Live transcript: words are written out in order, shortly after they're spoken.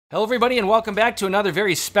Hello, everybody, and welcome back to another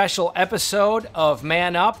very special episode of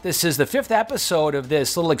Man Up. This is the 5th episode of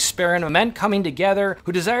this little experiment of men coming together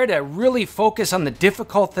who desire to really focus on the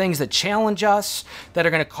difficult things that challenge us, that are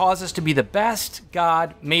going to cause us to be the best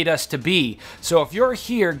God made us to be. So if you're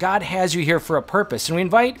here, God has you here for a purpose. And we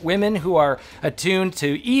invite women who are attuned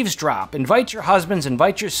to eavesdrop. Invite your husbands,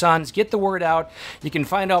 invite your sons, get the word out. You can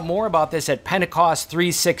find out more about this at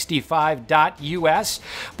Pentecost365.us.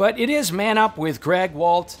 But it is Man Up with Greg,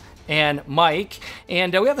 Walt, and Mike,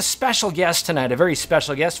 and we have a special guest tonight, a very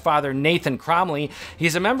special guest, Father Nathan Cromly.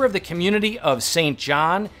 He's a member of the community of St.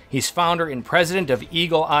 John. He's founder and president of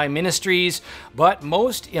Eagle Eye Ministries, but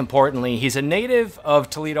most importantly, he's a native of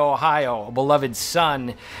Toledo, Ohio, a beloved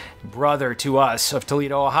son, brother to us of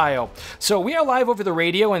Toledo, Ohio. So we are live over the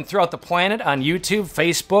radio and throughout the planet on YouTube,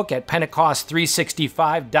 Facebook at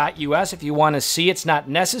Pentecost365.us. If you want to see, it's not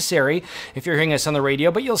necessary if you're hearing us on the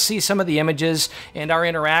radio, but you'll see some of the images and our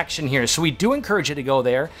interaction here. So we do encourage you to go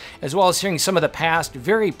there, as well as hearing some of the past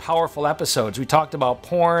very powerful episodes. We talked about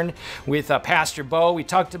porn with Pastor Bo. We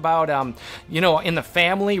talked about, in the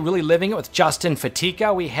family, really living it with Justin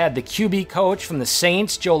Fatica. We had the QB coach from the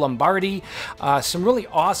Saints, Joe Lombardi. Some really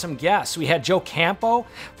awesome guests. We had Joe Campo,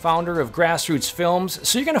 founder of Grassroots Films.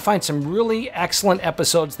 So you're going to find some really excellent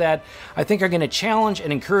episodes that I think are going to challenge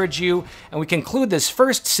and encourage you. And we conclude this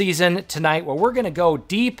first season tonight where we're going to go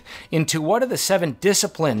deep into what are the 7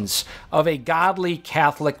 disciplines of a godly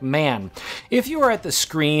Catholic man. If you are at the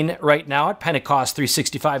screen right now at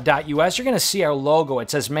Pentecost365.us, you're going to see our logo.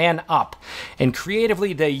 It says Man Up. And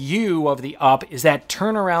creatively, the U of the up is that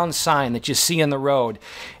turnaround sign that you see in the road.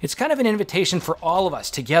 It's kind of an invitation for all of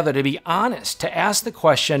us together to be honest, to ask the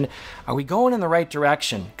question, are we going in the right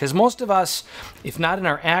direction? Because most of us, if not in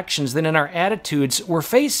our actions, then in our attitudes, we're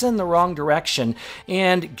facing the wrong direction.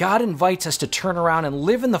 And God invites us to turn around and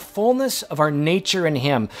live in the fullness of our nature in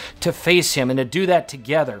Him, to face Him and to do that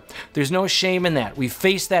together. There's no shame in that. We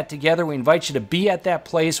face that together. We invite you to be at that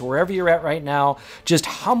place, wherever you're at right now. Just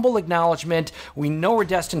humble acknowledgement. We know we're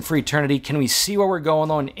destined for eternity. Can we see where we're going,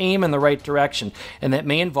 though, and aim in the right direction? And that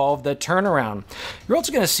may involve the turnaround. You're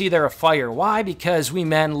also going to see there a fire. Why? Because we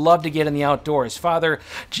men love to get in the outdoors. Father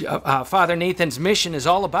Nathan's mission is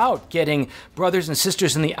all about getting brothers and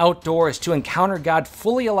sisters in the outdoors to encounter God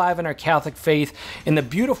fully alive in our Catholic faith in the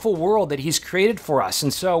beautiful world that He's created for us.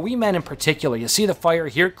 And so we men in particular, you see the fire,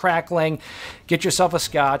 hear it crackling, get yourself a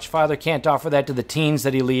scotch. Father can't offer that to the teens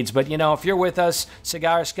that he leads, but if you're with us,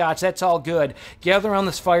 cigar, scotch, that's all good. Gather around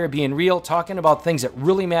this fire, being real, talking about things that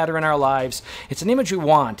really matter in our lives. It's an image we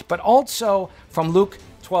want, but also from Luke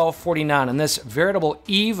 12:49, on this veritable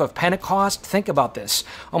eve of Pentecost. Think about this.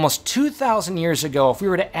 Almost 2,000 years ago, if we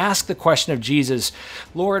were to ask the question of Jesus,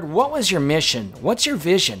 Lord, what was your mission? What's your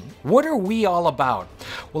vision? What are we all about?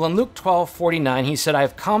 Well, in Luke 12:49, He said, I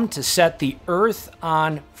have come to set the earth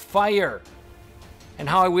on fire. And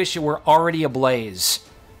how I wish it were already ablaze.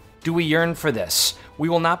 Do we yearn for this? We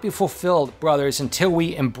will not be fulfilled, brothers, until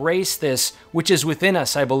we embrace this, which is within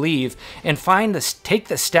us, I believe, and take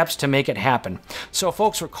the steps to make it happen. So,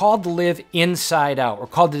 folks, we're called to live inside out. We're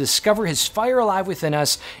called to discover His fire alive within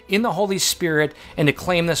us in the Holy Spirit and to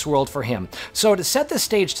claim this world for Him. So, to set the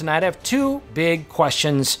stage tonight, I have 2 big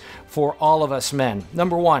questions for all of us men.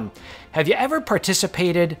 Number 1, have you ever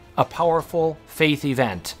participated in a powerful faith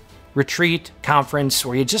event? Retreat, conference,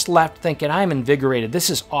 where you just left thinking, I'm invigorated. This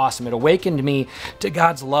is awesome. It awakened me to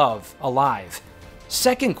God's love alive.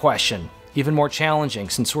 Second question, even more challenging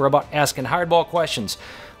since we're about asking hardball questions.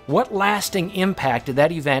 What lasting impact did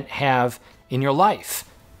that event have in your life?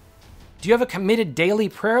 Do you have a committed daily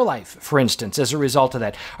prayer life, for instance, as a result of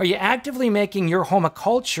that? Are you actively making your home a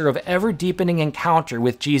culture of ever-deepening encounter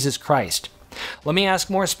with Jesus Christ? Let me ask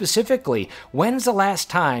more specifically, when's the last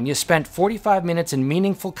time you spent 45 minutes in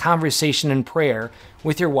meaningful conversation and prayer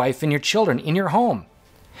with your wife and your children in your home?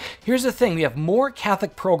 Here's the thing, we have more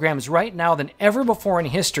Catholic programs right now than ever before in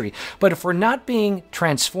history, but if we're not being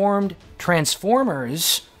transformed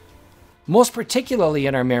transformers, most particularly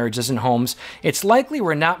in our marriages and homes, it's likely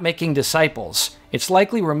we're not making disciples. It's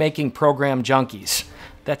likely we're making program junkies.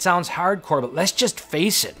 That sounds hardcore, but let's just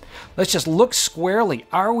face it. Let's just look squarely.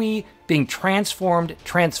 Are we being transformed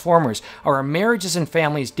transformers? Are our marriages and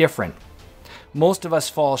families different? Most of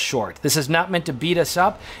us fall short. This is not meant to beat us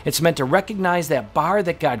up. It's meant to recognize that bar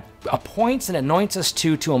that God appoints and anoints us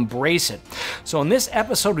to embrace it. So in this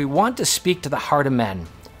episode, we want to speak to the heart of men.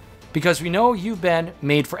 Because we know you've been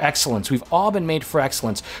made for excellence. We've all been made for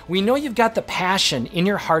excellence. We know you've got the passion in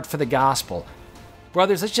your heart for the gospel.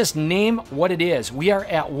 Brothers, let's just name what it is. We are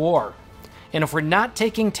at war. And if we're not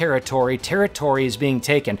taking territory, territory is being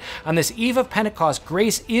taken. On this eve of Pentecost,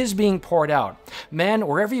 grace is being poured out. Men,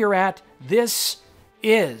 wherever you're at, this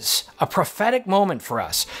is a prophetic moment for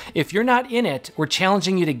us. If you're not in it, we're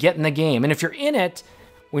challenging you to get in the game. And if you're in it,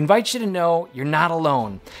 we invite you to know you're not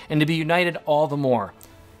alone and to be united all the more.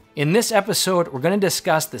 In this episode, we're going to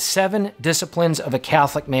discuss the 7 disciplines of a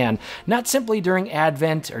Catholic man, not simply during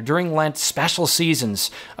Advent or during Lent, special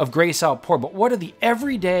seasons of grace outpoured, but what are the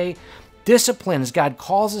everyday disciplines God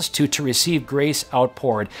calls us to receive grace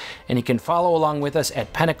outpoured. And you can follow along with us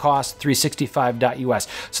at Pentecost365.us.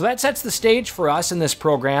 So that sets the stage for us in this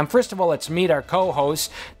program. First of all, let's meet our co-hosts.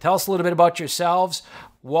 Tell us a little bit about yourselves,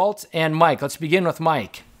 Walt and Mike. Let's begin with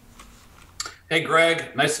Mike. Hey,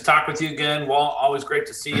 Greg. Nice to talk with you again. Walt, always great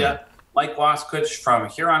to see you. Mike Wasquich from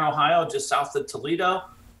Huron, Ohio, just south of Toledo,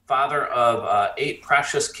 father of 8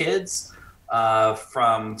 precious kids.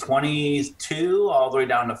 From 22 all the way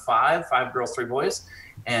down to 5 girls, 3 boys,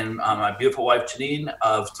 and my beautiful wife Janine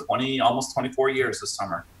of almost 24 years this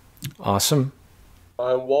summer. Awesome.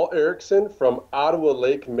 I'm Walt Erickson from Ottawa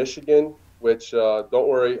Lake, Michigan, which don't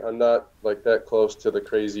worry, I'm not like that close to the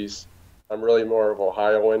crazies. I'm really more of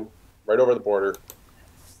Ohioan, right over the border.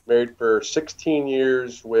 Married for 16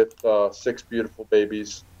 years with 6 beautiful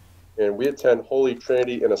babies, and we attend Holy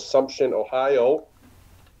Trinity in Assumption, Ohio,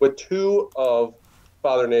 with 2 of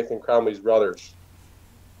Father Nathan Cromly's brothers,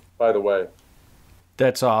 by the way.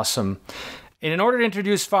 That's awesome. And in order to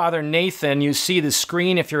introduce Father Nathan, you see the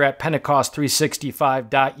screen if you're at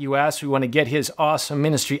Pentecost365.us. We want to get his awesome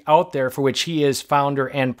ministry out there, for which he is founder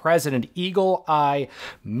and president,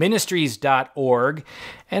 EagleEyeMinistries.org.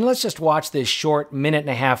 And let's just watch this short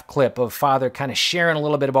 1.5-minute clip of Father kind of sharing a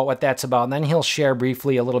little bit about what that's about. And then he'll share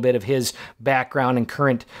briefly a little bit of his background and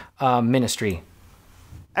current ministry.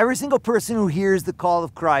 Every single person who hears the call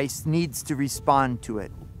of Christ needs to respond to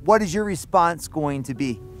it. What is your response going to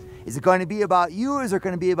be? Is it going to be about you, or is it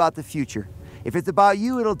going to be about the future? If it's about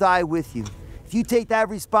you, it'll die with you. If you take that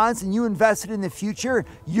response and you invest it in the future,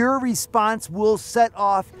 your response will set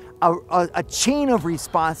off a chain of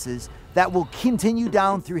responses that will continue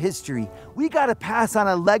down through history. We got to pass on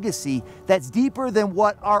a legacy that's deeper than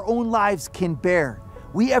what our own lives can bear.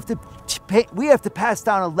 We have to pass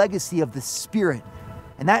down a legacy of the Spirit.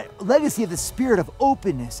 And that legacy of the spirit of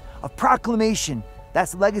openness, of proclamation,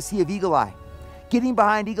 that's the legacy of Eagle Eye. Getting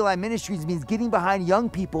behind Eagle Eye Ministries means getting behind young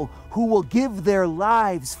people who will give their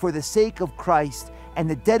lives for the sake of Christ and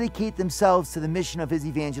to dedicate themselves to the mission of His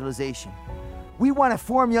evangelization. We want to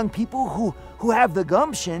form young people who have the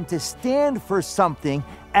gumption to stand for something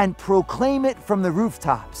and proclaim it from the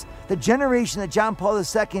rooftops. The generation that John Paul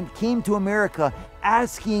II came to America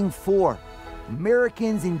asking for.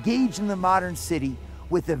 Americans engaged in the modern city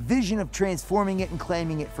with a vision of transforming it and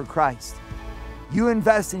claiming it for Christ. You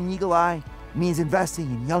invest in Eagle Eye means investing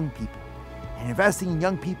in young people. And investing in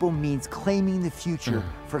young people means claiming the future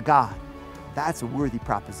for God. That's a worthy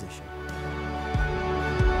proposition.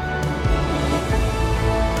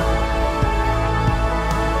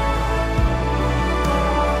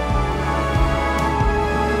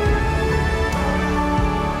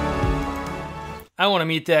 I want to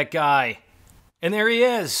meet that guy. And there he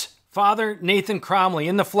is. Father Nathan Cromly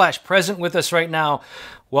in the flesh, present with us right now.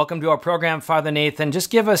 Welcome to our program, Father Nathan. Just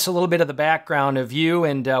give us a little bit of the background of you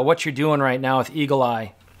and what you're doing right now with Eagle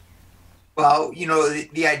Eye. Well, you know,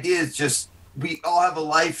 the idea is just we all have a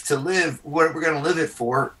life to live. What we're going to live it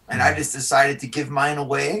for. And I just decided to give mine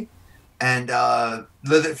away and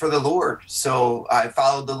live it for the Lord. So I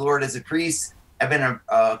followed the Lord as a priest. I've been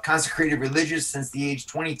a consecrated religious since the age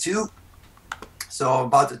 22. So I'm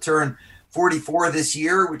about to turn 44 this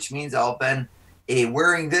year, which means I'll been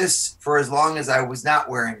wearing this for as long as I was not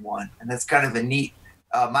wearing one. And that's kind of a neat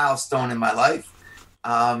milestone in my life.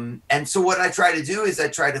 And so what I try to do is I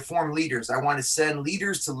try to form leaders. I want to send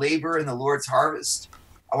leaders to labor in the Lord's harvest.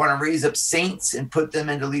 I want to raise up saints and put them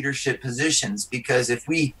into leadership positions, because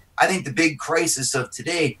I think the big crisis of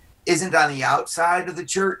today isn't on the outside of the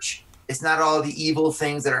church. It's not all the evil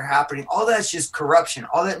things that are happening. All that's just corruption.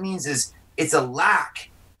 All that means is it's a lack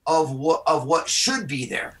of what should be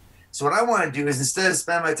there. So what I want to do is, instead of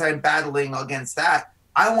spending my time battling against that,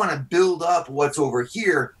 I want to build up what's over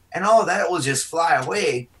here, and all of that will just fly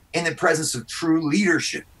away in the presence of true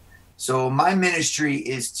leadership. So my ministry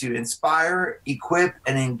is to inspire, equip,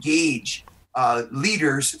 and engage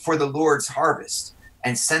leaders for the Lord's harvest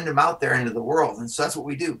and send them out there into the world. And so that's what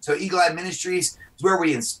we do. So Eagle Eye Ministries is where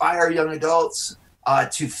we inspire young adults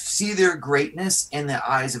to see their greatness in the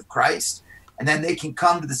eyes of Christ. And then they can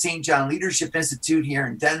come to the St. John Leadership Institute here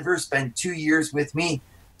in Denver, spend 2 years with me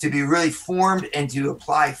to be really formed and to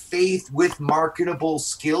apply faith with marketable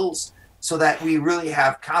skills so that we really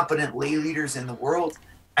have competent lay leaders in the world.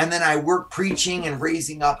 And then I work preaching and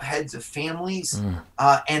raising up heads of families,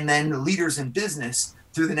 and then leaders in business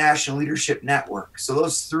through the National Leadership Network. So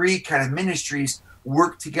those three kind of ministries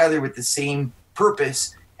work together with the same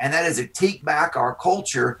purpose, and that is to take back our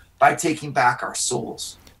culture by taking back our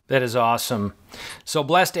souls. That is awesome. So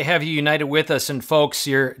blessed to have you united with us. And folks,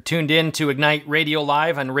 you're tuned in to Ignite Radio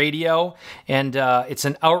Live on radio, and it's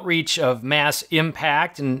an outreach of mass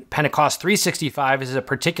impact, and Pentecost 365 is a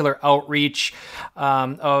particular outreach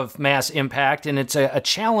of mass impact, and it's a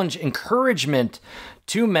challenge, encouragement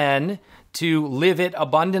to men to live it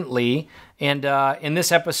abundantly. And in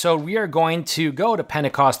this episode, we are going to go to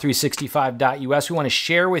Pentecost365.us. We want to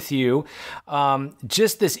share with you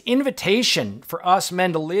just this invitation for us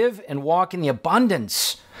men to live and walk in the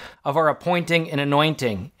abundance of our appointing and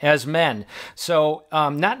anointing as men. So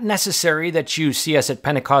not necessary that you see us at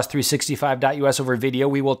Pentecost365.us over video.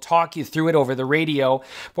 We will talk you through it over the radio,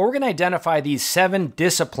 but we're going to identify these 7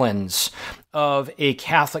 disciplines of a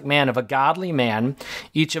Catholic man, of a godly man.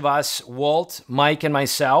 Each of us, Walt, Mike, and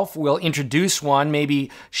myself, will introduce one,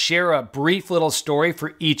 maybe share a brief little story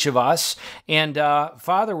for each of us. And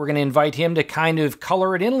Father, we're going to invite him to kind of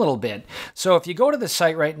color it in a little bit. So if you go to the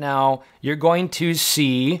site right now, you're going to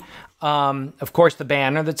see, of course, the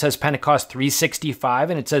banner that says Pentecost 365,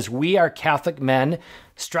 and it says, "We are Catholic men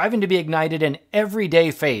striving to be ignited in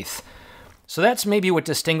everyday faith." So that's maybe what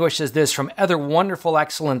distinguishes this from other wonderful,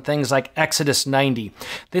 excellent things like Exodus 90.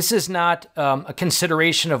 This is not a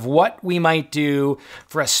consideration of what we might do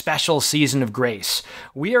for a special season of grace.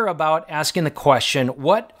 We are about asking the question,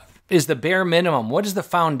 what is the bare minimum? What is the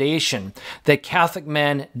foundation that Catholic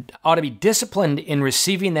men ought to be disciplined in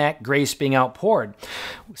receiving that grace being outpoured?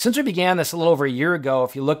 Since we began this a little over a year ago,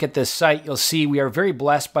 if you look at this site, you'll see we are very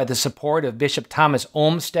blessed by the support of Bishop Thomas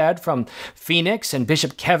Olmsted from Phoenix and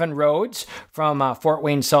Bishop Kevin Rhodes from Fort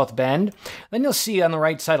Wayne, South Bend. Then you'll see on the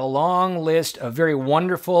right side a long list of very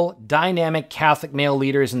wonderful, dynamic Catholic male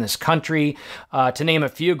leaders in this country. To name a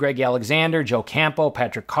few, Greg Alexander, Joe Campo,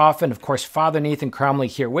 Patrick Coffin, of course, Father Nathan Cromly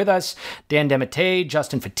here with us, Dan Demete,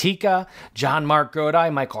 Justin Fatika, John Mark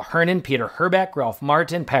Godai, Michael Hernan, Peter Herbeck, Ralph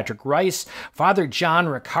Martin, Patrick Rice, Father John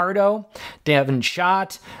Ricardo, Devin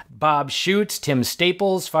Schott, Bob Schutz, Tim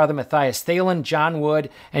Staples, Father Matthias Thalen, John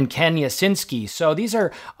Wood, and Ken Yasinski. So these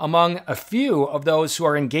are among a few of those who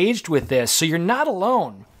are engaged with this. So you're not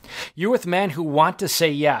alone. You're with men who want to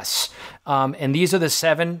say yes. And these are the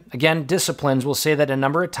 7, again, disciplines. We'll say that a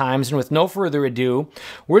number of times. And with no further ado,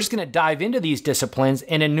 we're just going to dive into these disciplines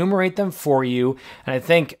and enumerate them for you. And I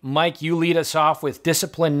think, Mike, you lead us off with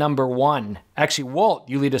discipline number 1. Actually, Walt,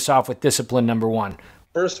 you lead us off with discipline number 1.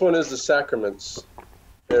 First one is the sacraments.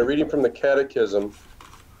 And reading from the Catechism,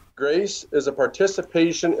 grace is a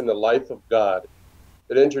participation in the life of God.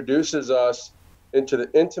 It introduces us into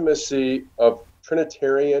the intimacy of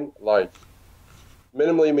Trinitarian life.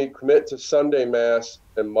 Minimally, we commit to Sunday Mass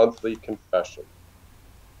and monthly confession.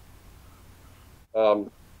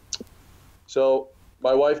 So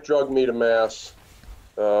my wife drugged me to Mass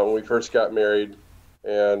when we first got married,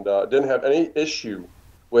 and didn't have any issue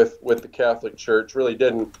with the Catholic Church, really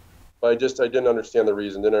didn't. But I didn't understand the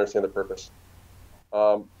reason, didn't understand the purpose.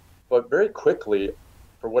 But very quickly,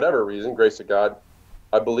 for whatever reason, grace of God,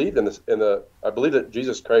 I believed I believed that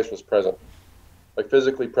Jesus Christ was present, like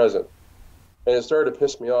physically present. And it started to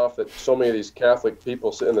piss me off that so many of these Catholic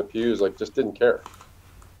people sit in the pews, like, just didn't care.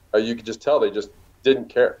 You could just tell they just didn't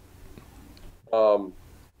care.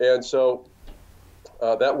 And so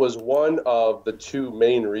that was one of the 2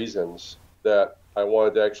 main reasons that I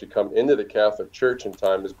wanted to actually come into the Catholic Church in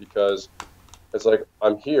time, is because it's like,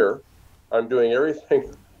 I'm here, I'm doing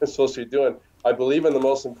everything I'm supposed to be doing. I believe in the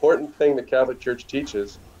most important thing the Catholic Church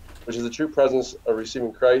teaches, which is the true presence of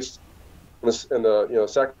receiving Christ and the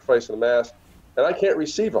sacrifice of the Mass, and I can't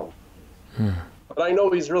receive him. But I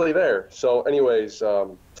know he's really there. So anyways,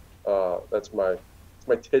 that's my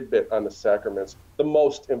tidbit on the sacraments, the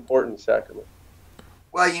most important sacrament.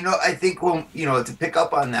 Well, I think, to pick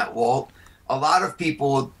up on that, Walt, a lot of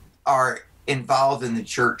people are involved in the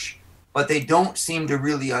church, but they don't seem to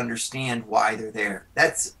really understand why they're there.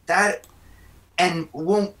 And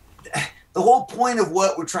the whole point of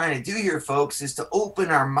what we're trying to do here, folks, is to open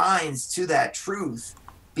our minds to that truth,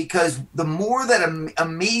 because the more that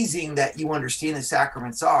amazing that you understand the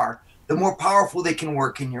sacraments are, the more powerful they can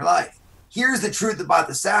work in your life. Here's the truth about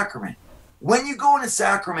the sacrament. When you go in a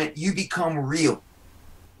sacrament, you become real.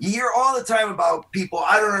 You hear all the time about people,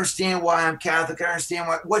 I don't understand why I'm Catholic. I don't understand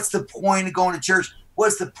what's the point of going to church?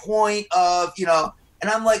 What's the point of, and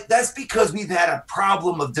I'm like, that's because we've had a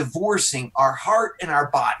problem of divorcing our heart and our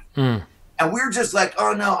body. And we're just like,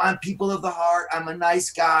 oh no, I'm people of the heart. I'm a nice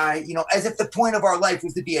guy, you know, as if the point of our life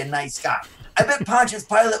was to be a nice guy. I bet Pontius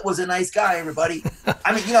Pilate was a nice guy, everybody.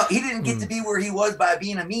 I mean, you know, he didn't get to be where he was by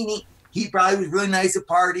being a meanie. He probably was really nice at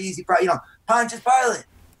parties. He probably, you know, Pontius Pilate,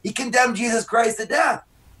 he condemned Jesus Christ to death.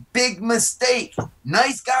 Big mistake.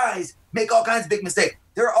 Nice guys make all kinds of big mistakes.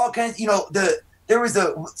 There are all kinds, you know,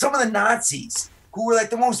 some of the Nazis who were like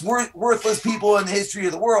the most worthless people in the history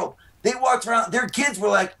of the world. They walked around, their kids were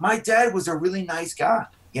like, my dad was a really nice guy,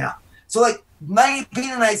 you know? So like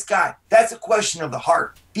being a nice guy, that's a question of the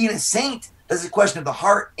heart. Being a saint, that's a question of the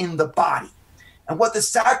heart in the body. And what the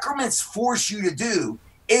sacraments force you to do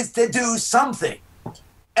is to do something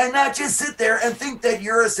and not just sit there and think that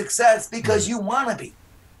you're a success because you want to be.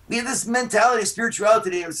 We have this mentality of spirituality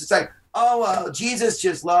today. It's just like, oh, well, Jesus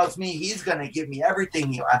just loves me. He's going to give me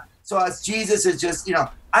everything you want. So as Jesus is just, you know,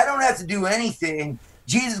 I don't have to do anything.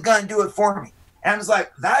 Jesus is going to do it for me. And I was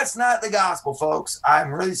like, that's not the gospel, folks.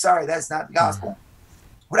 I'm really sorry. That's not the gospel.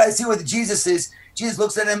 What I see with Jesus is, Jesus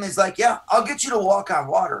looks at him and is like, yeah, I'll get you to walk on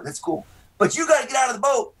water. That's cool. But you got to get out of the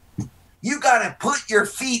boat. You got to put your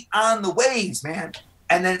feet on the waves, man.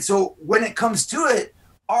 And then so when it comes to it,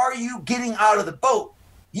 are you getting out of the boat?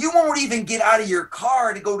 You won't even get out of your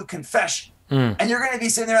car to go to confession. And you're going to be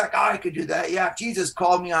sitting there like, oh, I could do that. Yeah, if Jesus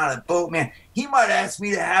called me on a boat, man, he might ask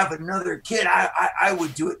me to have another kid. I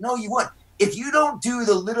would do it. No, you wouldn't. If you don't do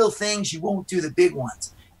the little things, you won't do the big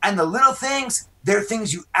ones. And the little things, they're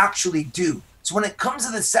things you actually do. So when it comes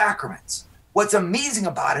to the sacraments, what's amazing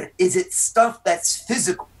about it is it's stuff that's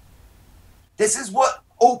physical. This is what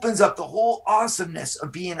opens up the whole awesomeness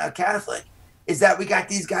of being a Catholic, is that we got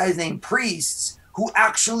these guys named priests who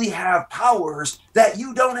actually have powers that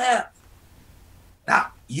you don't have.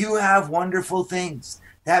 Now, you have wonderful things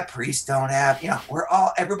that priests don't have. You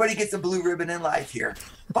know, everybody gets a blue ribbon in life here.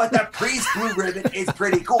 But the priest blue ribbon is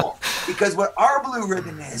pretty cool, because what our blue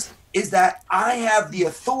ribbon is that I have the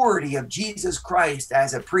authority of Jesus Christ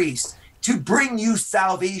as a priest to bring you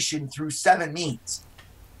salvation through 7 means.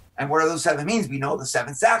 And what are those 7 means? We know the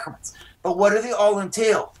 7 sacraments. But what do they all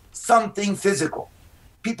entail? Something physical.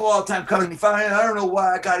 People all the time come to me, fine, I don't know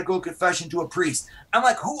why I got to go confession to a priest. I'm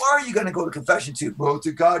like, who are you going to go to confession to? Well,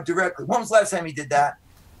 to God directly. When was the last time you did that?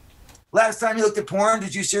 Last time you looked at porn,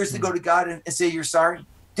 did you seriously go to God and say you're sorry?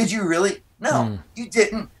 Did you really? No, you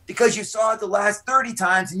didn't, because you saw it the last 30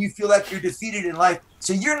 times and you feel like you're defeated in life.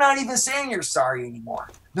 So you're not even saying you're sorry anymore.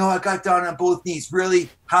 No, I got down on both knees. Really?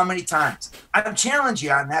 How many times? I'm challenging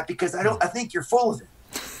you on that because I think you're full of it.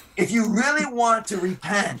 If you really want to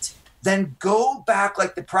repent, then go back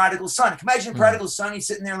like the prodigal son. Imagine the prodigal son, he's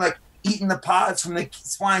sitting there like eating the pods from the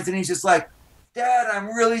swines and he's just like, Dad, I'm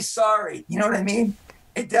really sorry. You know what I mean?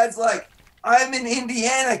 And Dad's like, I'm in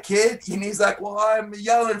Indiana, kid. And he's like, well, I'm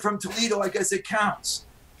yelling from Toledo. I guess it counts.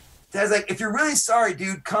 Dad's like, if you're really sorry,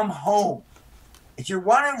 dude, come home. If you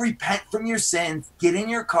want to repent from your sins, get in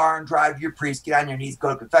your car and drive to your priest, get on your knees, go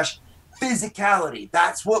to confession. Physicality,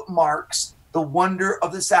 that's what marks the wonder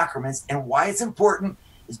of the sacraments, and why it's important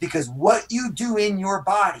is because what you do in your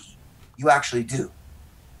body, you actually do.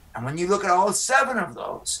 And when you look at all 7 of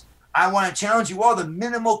those, I want to challenge you all the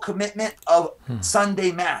minimal commitment of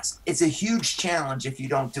Sunday Mass. It's a huge challenge if you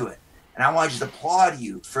don't do it. And I want to just applaud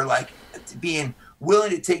you for like being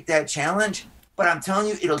willing to take that challenge. But I'm telling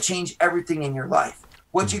you, it'll change everything in your life.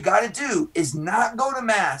 What you got to do is not go to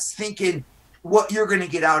Mass thinking what you're going to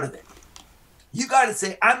get out of it. You got to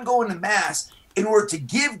say, I'm going to Mass in order to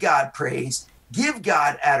give God praise, give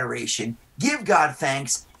God adoration, give God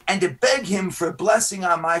thanks, and to beg him for a blessing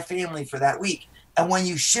on my family for that week. And when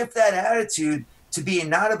you shift that attitude to being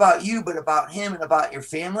not about you, but about him and about your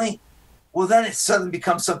family, well, then it suddenly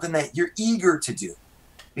becomes something that you're eager to do,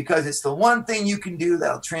 because it's the one thing you can do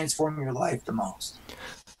that'll transform your life the most.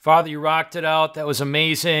 Father, you rocked it out. That was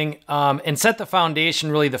amazing. And set the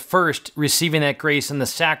foundation, really, the first, receiving that grace in the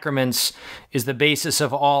sacraments is the basis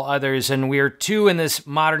of all others. And we are too, in this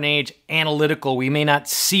modern age, analytical. We may not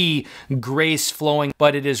see grace flowing,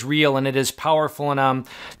 but it is real and it is powerful. And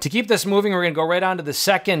to keep this moving, we're going to go right on to the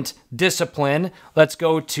second discipline. Let's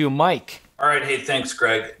go to Mike. All right. Hey, thanks,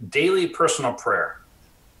 Greg. Daily personal prayer.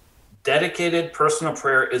 Dedicated personal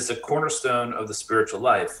prayer is the cornerstone of the spiritual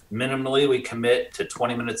life. Minimally, we commit to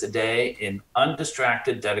 20 minutes a day in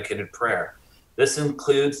undistracted, dedicated prayer. This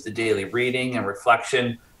includes the daily reading and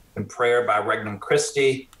reflection and prayer by Regnum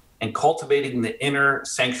Christi, and cultivating the inner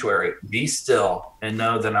sanctuary. Be still and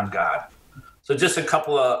know that I'm God. So just a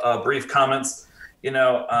couple of brief comments.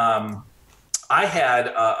 I had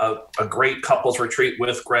a great couples retreat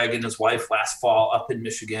with Greg and his wife last fall up in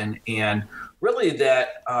Michigan, and really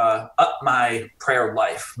that up my prayer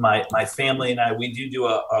life. My family and I, we do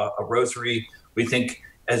a rosary. We think,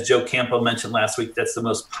 as Joe Campo mentioned last week, that's the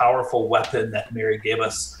most powerful weapon that Mary gave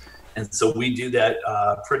us. And so we do that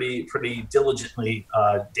pretty diligently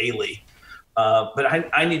daily. But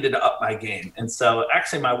I needed to up my game. And so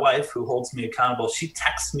actually my wife, who holds me accountable, she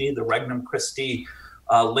texts me the Regnum Christi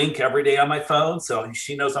link every day on my phone. So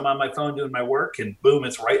she knows I'm on my phone doing my work, and boom,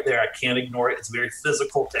 it's right there. I can't ignore it. It's very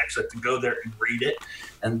physical to actually have to go there and read it.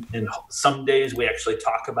 And some days we actually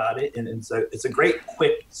talk about it. And it's a great,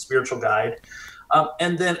 quick spiritual guide.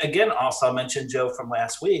 And then again, also I'll mention, Joe, from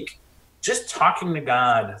last week, just talking to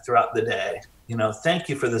God throughout the day. Thank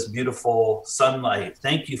you for this beautiful sunlight.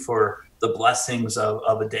 Thank you for the blessings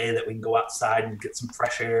of a day that we can go outside and get some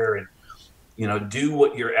fresh air and, do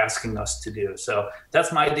what you're asking us to do. So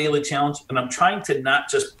that's my daily challenge. And I'm trying to not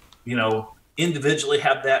just, individually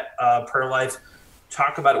have that prayer life,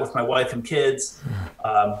 talk about it with my wife and kids.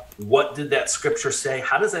 What did that scripture say?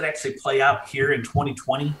 How does that actually play out here in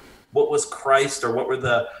 2020? What was Christ or what were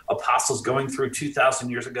the apostles going through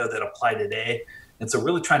 2,000 years ago that apply today? And so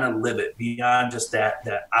really trying to live it beyond just that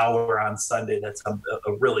hour on Sunday. That's a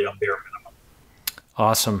really bare minimum.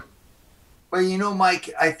 Awesome. Well,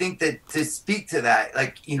 Mike, I think that to speak to that,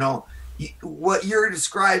 what you're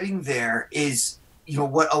describing there is,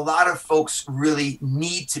 what a lot of folks really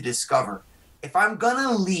need to discover. If I'm going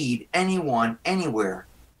to lead anyone anywhere,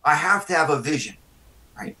 I have to have a vision,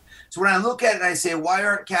 right? So when I look at it, I say, why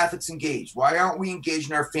aren't Catholics engaged? Why aren't we engaged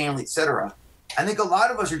in our family, et cetera? I think a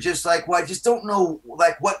lot of us are just like, well, I just don't know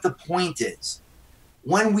what the point is.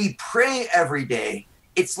 When we pray every day,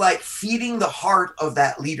 it's like feeding the heart of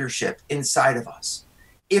that leadership inside of us.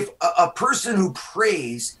 If a person who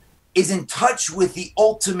prays is in touch with the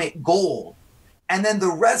ultimate goal, and then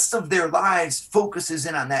the rest of their lives focuses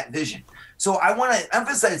in on that vision. So I want to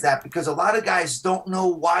emphasize that, because a lot of guys don't know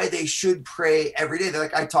why they should pray every day. They're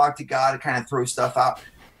like, I talk to God, I kind of throw stuff out.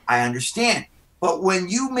 I understand. But when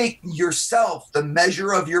you make yourself the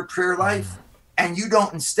measure of your prayer life, and you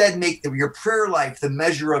don't instead make your prayer life the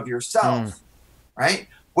measure of yourself, right?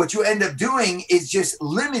 What you end up doing is just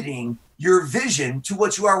limiting your vision to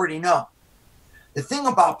what you already know. The thing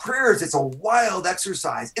about prayer is it's a wild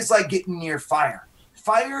exercise. It's like getting near fire.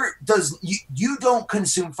 Fire you don't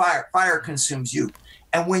consume fire. Fire consumes you.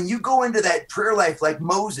 And when you go into that prayer life like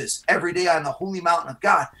Moses every day on the holy mountain of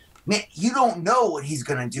God, man, you don't know what he's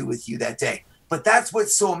going to do with you that day. But that's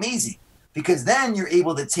what's so amazing, because then you're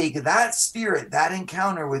able to take that spirit, that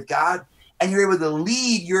encounter with God, and you're able to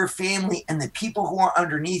lead your family and the people who are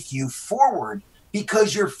underneath you forward,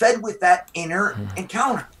 because you're fed with that inner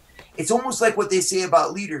encounter. It's almost like what they say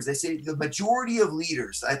about leaders. They say the majority of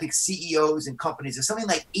leaders, I think CEOs and companies, is something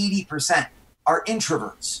like 80% are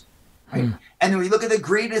introverts. Right? And then when you look at the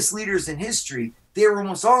greatest leaders in history, they're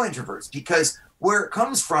almost all introverts, because where it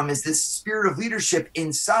comes from is this spirit of leadership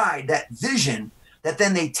inside, that vision that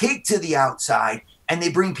then they take to the outside and they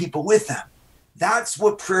bring people with them. That's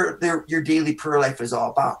what your daily prayer life is all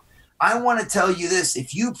about. I want to tell you this: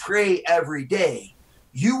 if you pray every day,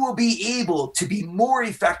 you will be able to be more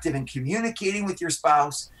effective in communicating with your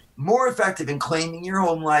spouse, more effective in claiming your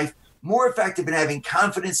home life, more effective in having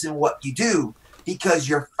confidence in what you do, because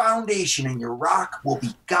your foundation and your rock will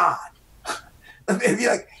be God. Maybe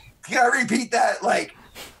can I repeat that?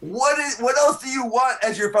 What else do you want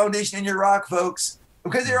as your foundation and your rock, folks?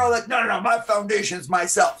 Because they're all like, no, my foundation is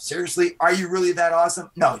myself. Seriously, are you really that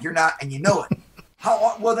awesome? No, you're not, and you know it.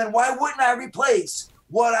 Well, then why wouldn't I replace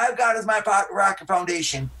what I've got as my rock and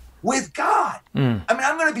foundation with God? I mean,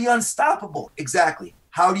 I'm going to be unstoppable. Exactly.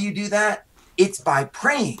 How do you do that? It's by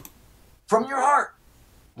praying from your heart,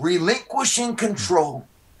 relinquishing control,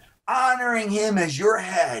 honoring him as your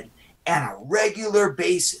head on a regular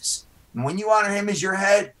basis. And when you honor him as your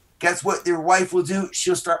head, guess what your wife will do?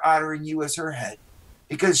 She'll start honoring you as her head,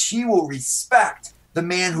 because she will respect the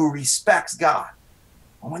man who respects God.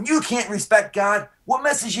 And when you can't respect God, what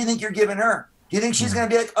message do you think you're giving her? Do you think she's going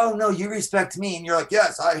to be like, oh, no, you respect me? And you're like,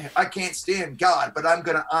 yes, I can't stand God, but I'm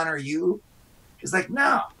going to honor you. It's like,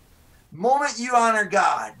 no. The moment you honor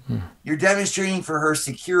God, you're demonstrating for her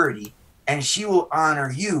security, and she will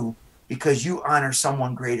honor you because you honor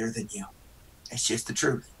someone greater than you. It's just the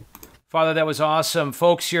truth. Father, that was awesome.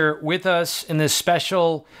 Folks, you're with us in this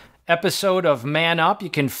special episode of Man Up. You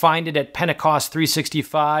can find it at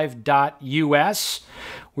Pentecost365.us.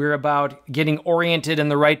 We're about getting oriented in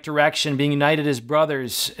the right direction, being united as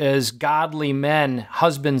brothers, as godly men,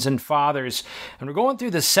 husbands and fathers. And we're going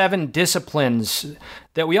through the 7 disciplines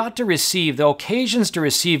that we ought to receive, the occasions to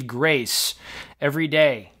receive grace every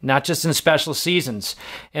day, not just in special seasons.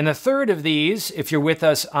 And the third of these, if you're with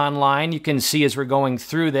us online, you can see as we're going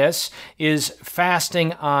through this, is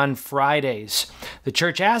fasting on Fridays. The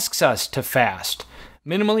church asks us to fast.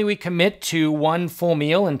 Minimally, we commit to 1 full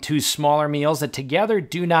meal and 2 smaller meals that together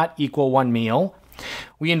do not equal 1 meal.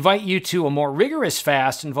 We invite you to a more rigorous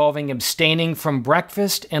fast involving abstaining from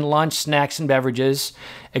breakfast and lunch, snacks and beverages,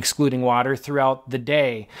 excluding water, throughout the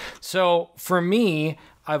day. So for me,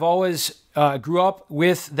 I've always grew up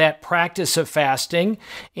with that practice of fasting,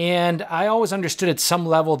 and I always understood at some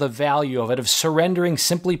level the value of it, of surrendering,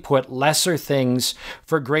 simply put, lesser things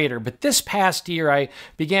for greater. But this past year, I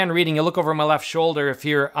began reading. You look over my left shoulder if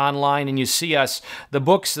you're online and you see us, the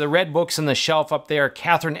books, the red books on the shelf up there,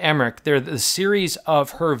 Catherine Emmerich. They're the series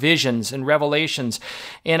of her visions and revelations.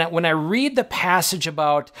 And when I read the passage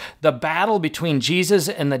about the battle between Jesus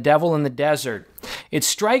and the devil in the desert, it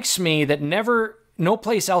strikes me that no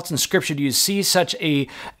place else in Scripture do you see such a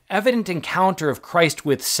evident encounter of Christ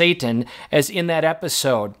with Satan as in that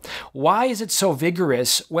episode. Why is it so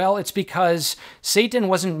vigorous? Well, it's because Satan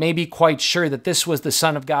wasn't maybe quite sure that this was the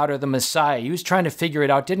Son of God or the Messiah. He was trying to figure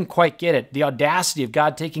it out, didn't quite get it, the audacity of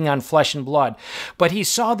God taking on flesh and blood. But he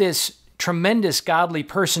saw this tremendous godly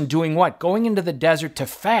person doing what? Going into the desert to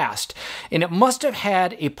fast. And it must have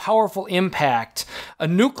had a powerful impact, a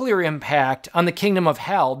nuclear impact on the kingdom of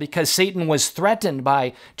hell, because Satan was threatened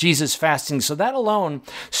by Jesus fasting. So that alone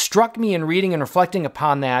struck me in reading and reflecting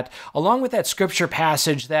upon that, along with that scripture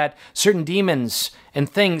passage that certain demons and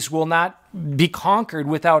things will not be conquered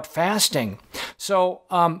without fasting. So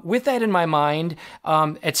with that in my mind,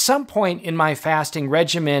 at some point in my fasting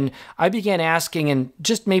regimen, I began asking and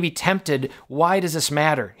just maybe tempted, why does this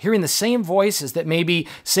matter? Hearing the same voices that maybe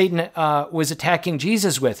Satan was attacking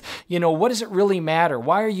Jesus with. What does it really matter?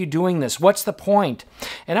 Why are you doing this? What's the point?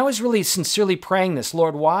 And I was really sincerely praying this,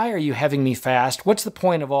 Lord, why are you having me fast? What's the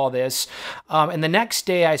point of all this? And the next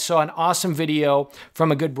day I saw an awesome video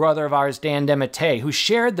from a good brother of ours, Dan DeMatte, who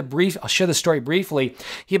shared I'll share the story briefly.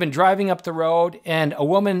 He had been driving up the road, and a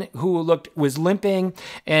woman who was limping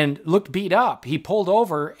and looked beat up. He pulled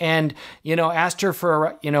over and, asked her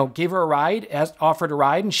gave her a ride, offered a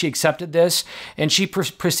ride, and she accepted this. And she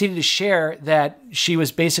proceeded to share that she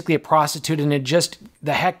was basically a prostitute and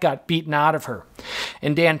the heck got beaten out of her.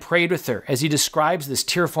 And Dan prayed with her as he describes this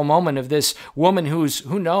tearful moment of this woman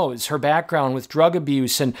who knows her background with drug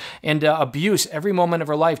abuse and abuse every moment of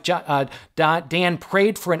her life. Dan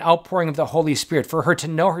prayed for an outpouring of the Holy Spirit, for her to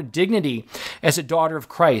know her dignity as a daughter of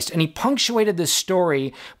Christ. And he punctuated this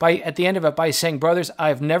story at the end of it by saying, brothers,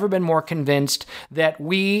 I've never been more convinced that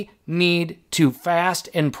we need to fast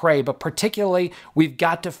and pray, but particularly we've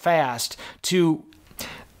got to fast to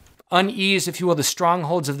unease, if you will, the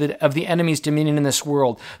strongholds of the enemy's dominion in this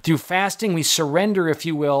world. Through fasting, we surrender, if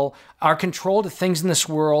you will, our control to things in this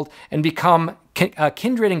world and become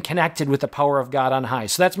kindred and connected with the power of God on high.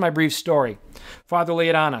 So that's my brief story. Father, lay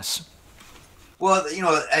it on us. Well,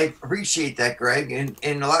 I appreciate that, Greg.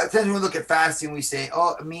 And a lot of times when we look at fasting, we say,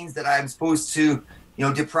 oh, it means that I'm supposed to,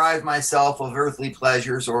 deprive myself of earthly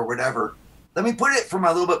pleasures or whatever. Let me put it from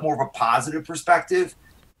a little bit more of a positive perspective.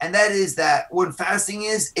 And that is that when fasting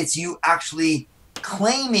it's you actually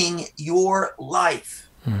claiming your life.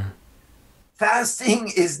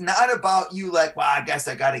 Fasting is not about you like, well, I guess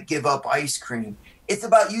I got to give up ice cream. It's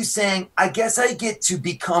about you saying, I guess I get to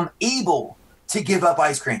become able to give up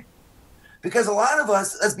ice cream. Because a lot of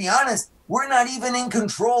us, let's be honest, we're not even in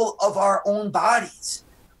control of our own bodies.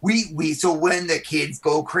 So when the kids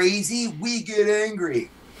go crazy, we get angry.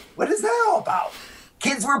 What is that all about?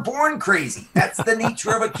 Kids were born crazy. That's the nature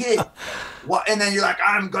of a kid. And then you're like,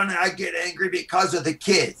 I get angry because of the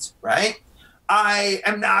kids, right? I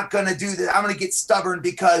am not going to do that. I'm going to get stubborn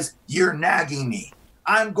because you're nagging me.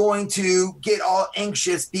 I'm going to get all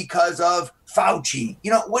anxious because of Fauci.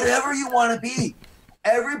 Whatever you want to be.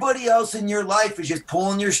 Everybody else in your life is just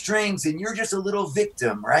pulling your strings and you're just a little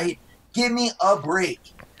victim, right? Give me a break.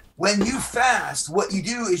 When you fast, what you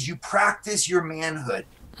do is you practice your manhood.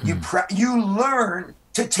 You learn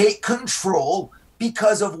to take control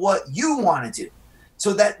because of what you want to do.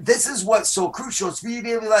 So that this is what's so crucial. It's for you to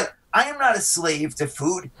be able to be like, I am not a slave to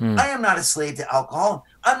food. I am not a slave to alcohol.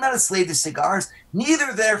 I'm not a slave to cigars.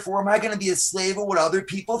 Neither, therefore, am I going to be a slave of what other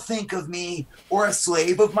people think of me or a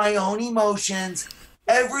slave of my own emotions.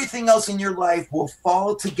 Everything else in your life will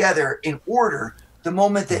fall together in order the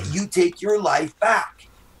moment that you take your life back.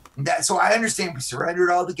 So I understand we surrendered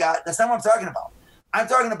all to God. That's not what I'm talking about. I'm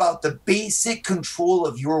talking about the basic control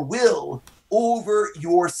of your will over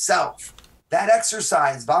yourself. That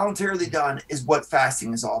exercise, voluntarily done, is what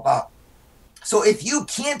fasting is all about. So if you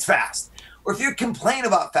can't fast, or if you complain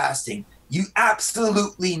about fasting, you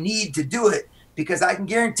absolutely need to do it, because I can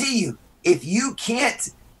guarantee you, if you can't,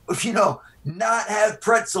 not have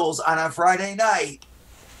pretzels on a Friday night,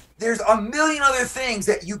 there's a million other things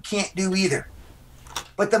that you can't do either.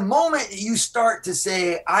 But the moment you start to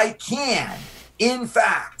say, I can, in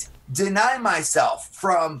fact, deny myself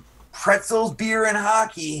from pretzels, beer, and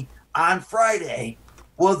hockey on Friday,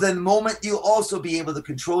 well, the moment you'll also be able to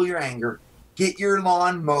control your anger, get your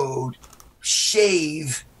lawn mowed,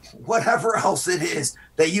 shave, whatever else it is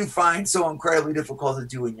that you find so incredibly difficult to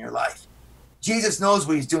do in your life. Jesus knows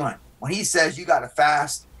what he's doing. When he says you got to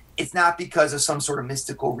fast, it's not because of some sort of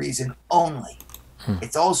mystical reason only.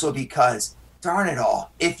 It's also because, darn it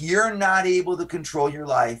all, if you're not able to control your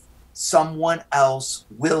life, someone else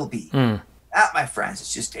will be. That, my friends,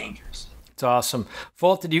 is just dangerous. It's awesome.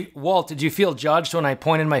 Walt, did you feel judged when I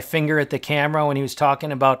pointed my finger at the camera when he was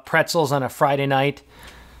talking about pretzels on a Friday night?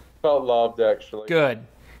 Felt loved, actually. Good.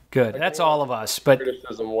 That's all of us. But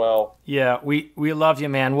criticism well. Yeah, we love you,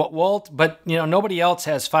 man. Walt, but nobody else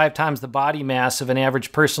has 5 times the body mass of an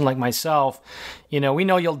average person like myself. We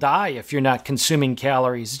know you'll die if you're not consuming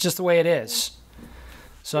calories. It's just the way it is.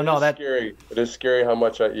 So that's scary. It is scary how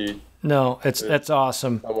much I eat. No, that's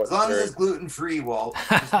awesome. As long as it's gluten-free, Walt.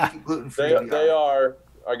 Just make it gluten-free. They are.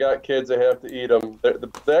 I got kids that have to eat them.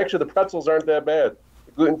 Actually, the pretzels aren't that bad.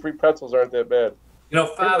 The gluten-free pretzels aren't that bad.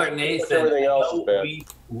 Father Nathan, everything else is bad.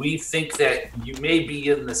 We think that you may be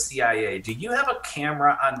in the CIA. Do you have a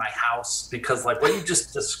camera on my house? Because what you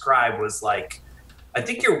just described was I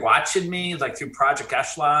think you're watching me through Project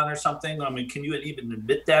Echelon or something. I mean, can you even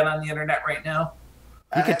admit that on the internet right now?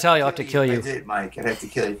 You could tell you'll have to kill you. I did, Mike. I'd have to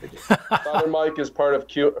kill you if I did. Father Mike is part of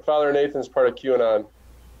Father Nathan's part of QAnon.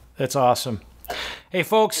 That's awesome. Hey,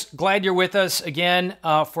 folks, glad you're with us again.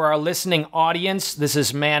 For our listening audience, this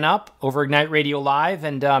is Man Up over Ignite Radio Live,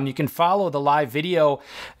 and you can follow the live video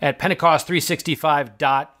at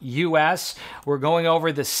Pentecost365.us. We're going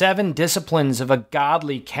over the 7 disciplines of a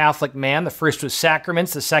godly Catholic man. The first was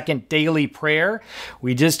sacraments, the second, daily prayer.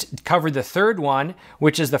 We just covered the third one,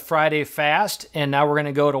 which is the Friday fast, and now we're going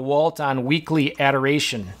to go to Walt on weekly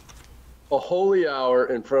adoration. A holy hour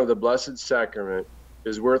in front of the Blessed Sacrament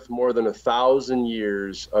is worth more than 1,000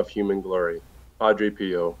 years of human glory. Padre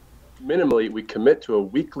Pio. Minimally, we commit to a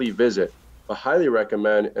weekly visit, but highly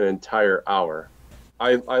recommend an entire hour.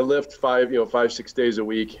 I lift 5-6 days a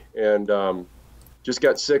week, and just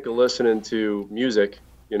got sick of listening to music,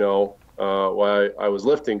 while I was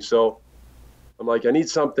lifting. So I'm like, I need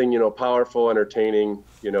something, powerful, entertaining,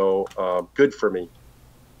 good for me.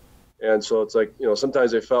 And so it's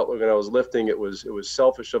sometimes I felt when I was lifting, it was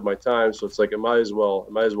selfish of my time. So it's I might as well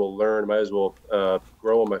learn, might as well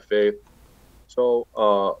grow in my faith. So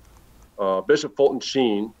Bishop Fulton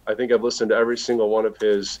Sheen, I think I've listened to every single one of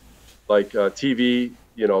his TV,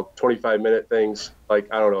 25-minute things,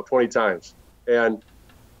 20 times. And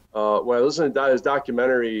when I listened to his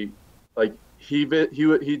documentary, he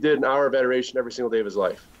did an hour of adoration every single day of his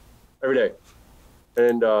life, every day.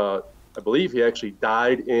 And I believe he actually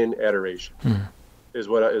died in adoration, is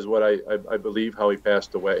what I believe how he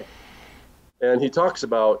passed away. And he talks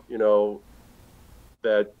about,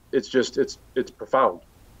 that it's profound,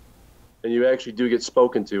 and you actually do get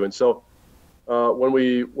spoken to. And so when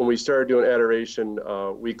we started doing adoration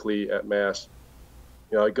weekly at Mass,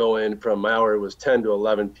 I go in from my hour, it was 10 to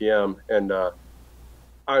 11 p.m. and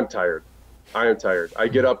I'm tired. I am tired. I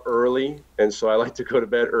get up early, and so I like to go to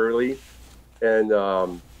bed early. And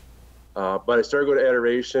but I started going to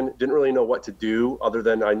adoration. Didn't really know what to do other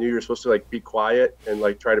than I knew you're supposed to be quiet and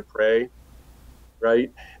try to pray,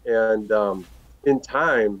 right? And in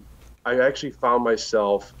time, I actually found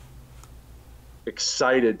myself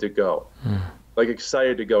excited to go,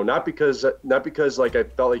 excited to go. Not because I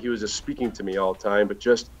felt like he was just speaking to me all the time, but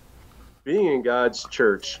just being in God's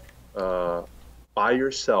church by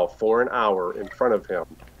yourself for an hour in front of Him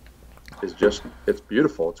is it's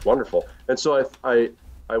beautiful. It's wonderful. And so I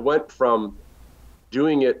went from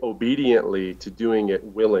doing it obediently to doing it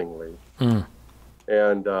willingly.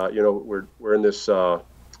 And, we're in this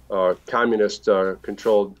communist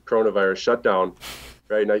controlled coronavirus shutdown,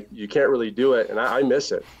 right? And you can't really do it. And I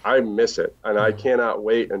miss it. And I cannot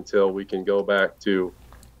wait until we can go back to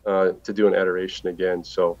doing adoration again.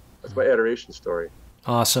 So that's my adoration story.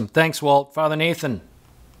 Awesome. Thanks, Walt. Father Nathan.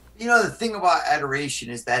 The thing about adoration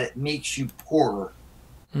is that it makes you poorer.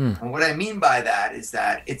 And what I mean by that is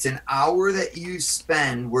that it's an hour that you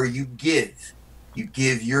spend where you give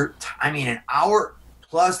your time. An hour.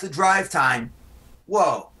 plus the drive time.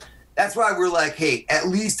 Whoa. That's why we're like, hey, at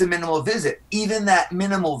least a minimal visit. Even that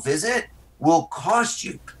minimal visit will cost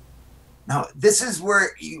you. Now, this is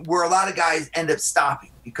where a lot of guys end up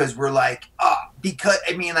stopping, because we're like,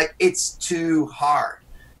 it's too hard.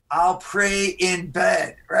 I'll pray in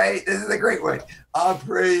bed, right? This is a great way. I'll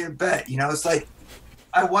pray in bed. It's like,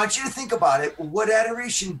 I want you to think about it. What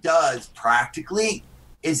adoration does practically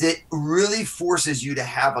is it really forces you to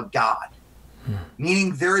have a God.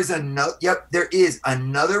 Meaning there is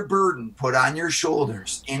another burden put on your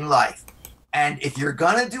shoulders in life. And if you're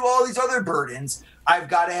going to do all these other burdens, I've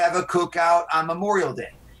got to have a cookout on Memorial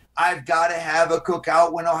Day. I've got to have a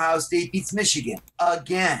cookout when Ohio State beats Michigan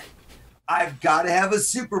again. I've got to have a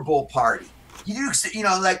Super Bowl party.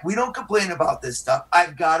 We don't complain about this stuff.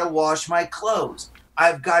 I've got to wash my clothes.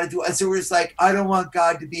 I've got to do it. So we're just like, I don't want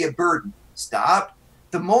God to be a burden. Stop.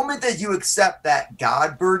 The moment that you accept that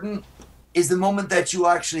God burden is the moment that you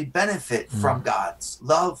actually benefit from God's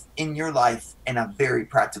love in your life in a very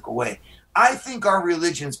practical way. I think our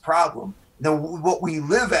religion's problem, what we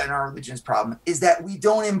live at in our religion's problem, is that we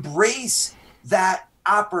don't embrace that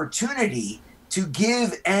opportunity to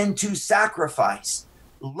give and to sacrifice.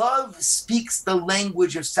 Love speaks the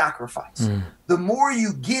language of sacrifice. The more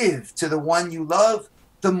you give to the one you love,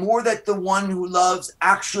 the more that the one who loves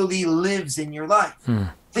actually lives in your life.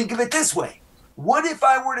 Think of it this way. What if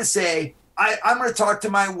I were to say, I'm going to talk to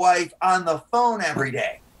my wife on the phone every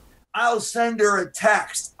day. I'll send her a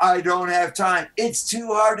text. I don't have time. It's too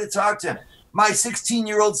hard to talk to him. My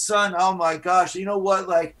 16-year-old son, oh my gosh, you know what?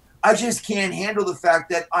 Like, I just can't handle the fact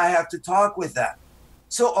that I have to talk with them.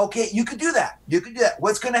 So, okay, you could do that.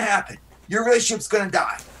 What's going to happen? Your relationship's going to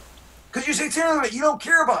die. Because you're saying, you don't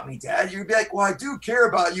care about me, Dad. You'd be like, well, I do care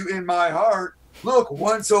about you in my heart. Look,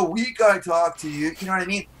 once a week I talk to you. You know what I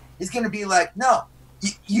mean? It's going to be like, no.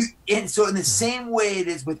 And so in the same way it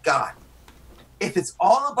is with God. If it's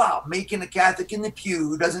all about making a Catholic in the pew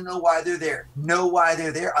who doesn't know why they're there,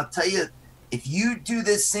 I'll tell you, if you do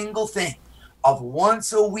this single thing of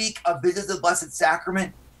once a week a visit to the Blessed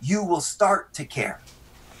Sacrament, you will start to care.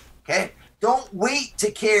 Okay? Don't wait to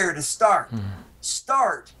care to start.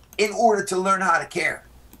 Start in order to learn how to care.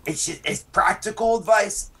 It's practical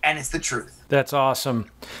advice, and it's the truth. That's awesome.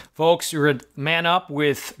 Folks, you're at Man Up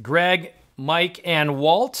with Greg, Mike, and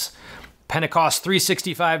Walt.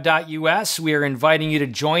 Pentecost365.us. We are inviting you to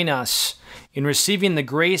join us in receiving the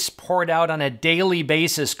grace poured out on a daily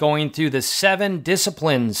basis, going through the 7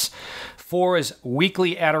 disciplines. 4 is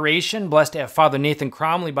weekly adoration. Blessed to have Father Nathan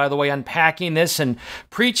Cromly, by the way, unpacking this and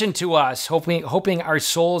preaching to us, hoping our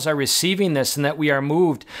souls are receiving this and that we are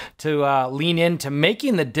moved to lean into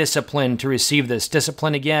making the discipline to receive this.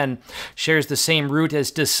 Discipline, again, shares the same root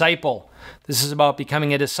as disciple. This is about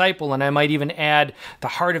becoming a disciple, and I might even add the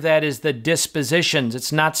heart of that is the dispositions.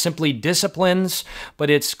 It's not simply disciplines, but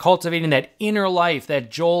it's cultivating that inner life,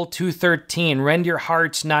 that Joel 2:13, rend your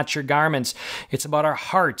hearts, not your garments. It's about our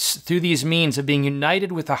hearts through these means of being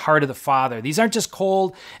united with the heart of the Father. These aren't just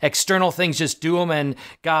cold, external things, just do them and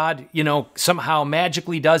God, somehow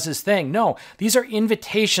magically does his thing. No, these are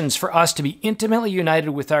invitations for us to be intimately united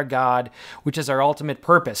with our God, which is our ultimate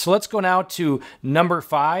purpose. So let's go now to number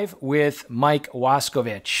 5 with Mike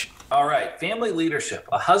Waskovich. All right. Family leadership.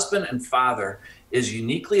 A husband and father is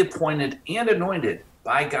uniquely appointed and anointed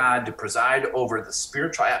by God to preside over the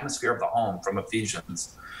spiritual atmosphere of the home, from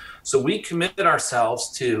Ephesians. So we commit ourselves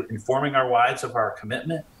to informing our wives of our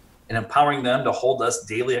commitment and empowering them to hold us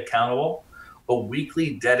daily accountable. A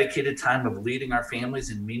weekly dedicated time of leading our families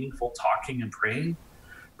in meaningful talking and praying.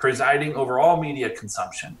 Presiding over all media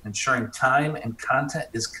consumption, ensuring time and content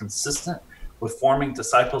is consistent with forming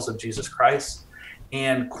disciples of Jesus Christ,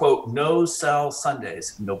 and, quote, no cell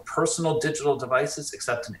Sundays, no personal digital devices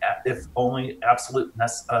except if only absolute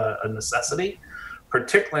necessity,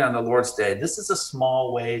 particularly on the Lord's Day. This is a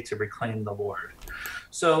small way to reclaim the Lord.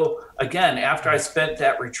 So again, after I spent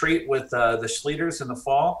that retreat with the Schleiters in the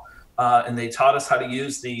fall, and they taught us how to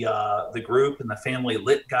use the group and the family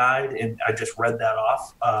lit guide, and I just read that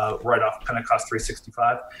off right off Pentecost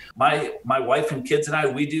 365. My wife and kids and I,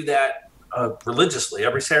 we do that religiously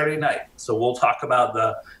every Saturday night. So we'll talk about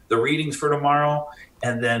the readings for tomorrow,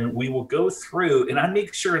 and then we will go through, and I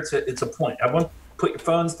make sure it's a point. I want to put your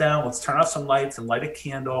phones down. Let's turn off some lights and light a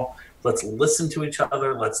candle. Let's listen to each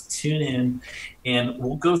other. Let's tune in, and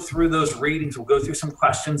we'll go through those readings. We'll go through some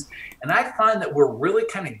questions, and I find that we're really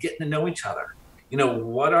kind of getting to know each other.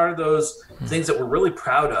 What are those things that we're really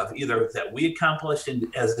proud of, either that we accomplished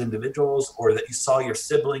as individuals or that you saw your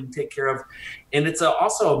sibling take care of? And it's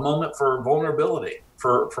also a moment for vulnerability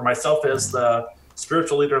for myself as the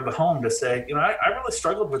spiritual leader of the home to say, I really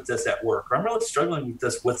struggled with this at work, or I'm really struggling with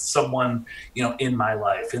this with someone, in my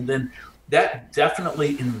life. And then that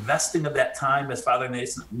definitely investing of that time, as Father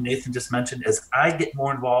Nathan just mentioned, as I get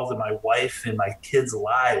more involved in my wife and my kids'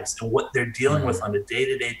 lives and what they're dealing with on a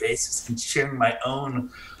day-to-day basis, and sharing my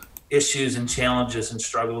own issues and challenges and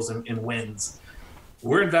struggles and wins.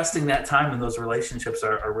 We're investing that time, and those relationships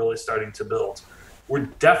are really starting to build. We're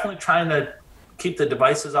definitely trying to keep the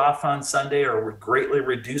devices off on Sunday, or greatly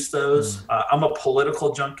reduce those. I'm a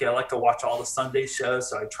political junkie. I like to watch all the Sunday shows,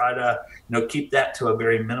 so I try to keep that to a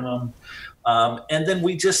very minimum. And then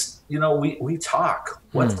we just we talk.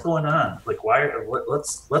 What's going on? Like,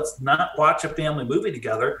 let's not watch a family movie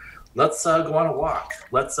together. Let's go on a walk.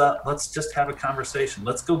 Let's just have a conversation.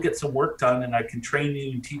 Let's go get some work done, and I can train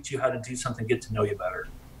you and teach you how to do something, get to know you better.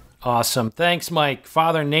 Awesome. Thanks, Mike.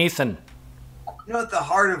 Father Nathan. At the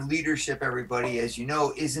heart of leadership, everybody, as you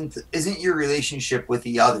know, isn't your relationship with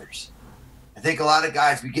the others. I think a lot of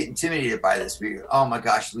guys, we get intimidated by this. We go, oh my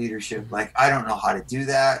gosh, leadership, like, I don't know how to do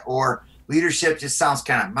that. Or leadership just sounds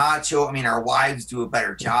kind of macho. I mean, our wives do a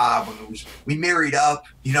better job. I mean, we married up,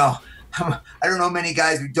 I don't know many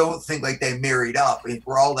guys who don't think like they married up.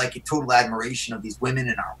 We're all like in total admiration of these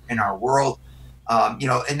women in our world, and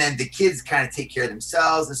then the kids kind of take care of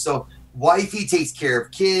themselves. And so wifey takes care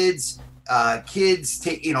of kids. Kids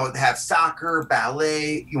take, have soccer,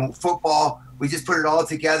 ballet, football. We just put it all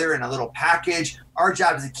together in a little package. Our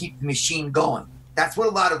job is to keep the machine going. That's what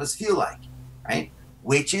a lot of us feel like, right?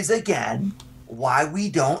 Which is, again, why we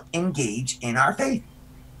don't engage in our faith.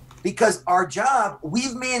 Because our job,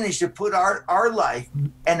 we've managed to put our life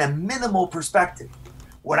in a minimal perspective.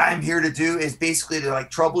 What I'm here to do is basically to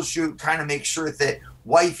troubleshoot, kind of make sure that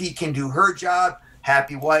wifey can do her job.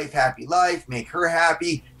 Happy wife, happy life, make her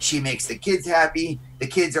happy. She makes the kids happy. The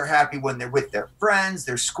kids are happy when they're with their friends,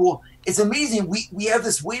 their school. It's amazing. We have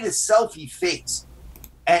this way to self-efface.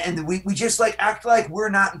 And we just act like we're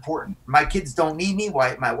not important. My kids don't need me.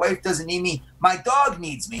 My wife doesn't need me. My dog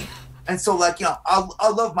needs me. And so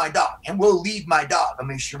I'll love my dog, and we'll leave my dog. I'll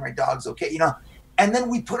make sure my dog's okay, And then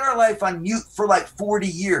we put our life on mute for 40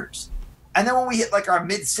 years. And then when we hit our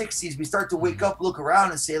mid-60s, we start to wake up, look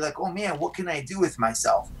around and say oh man, what can I do with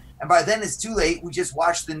myself? And by then it's too late. We just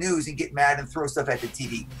watch the news and get mad and throw stuff at the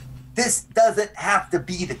TV. This doesn't have to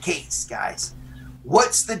be the case, guys.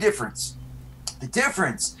 What's the difference? The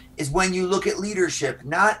difference is when you look at leadership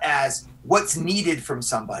not as what's needed from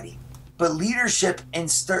somebody, but leadership in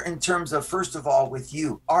terms of, first of all, with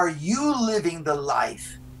you. Are you living the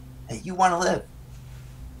life that you want to live?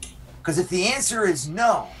 Because if the answer is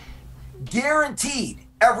no, guaranteed,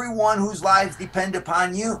 everyone whose lives depend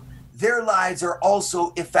upon you, their lives are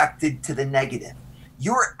also affected to the negative.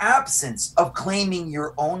 Your absence of claiming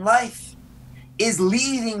your own life is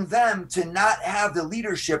leading them to not have the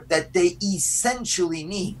leadership that they essentially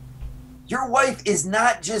need. Your wife is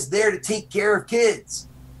not just there to take care of kids.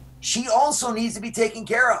 She also needs to be taken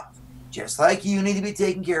care of. Just like you need to be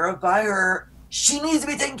taken care of by her, she needs to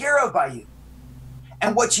be taken care of by you.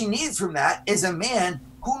 And what she needs from that is a man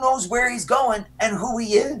who knows where he's going and who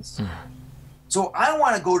he is. So I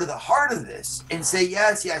want to go to the heart of this and say,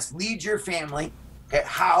 yes, lead your family. Okay,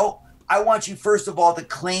 how? I want you, first of all, to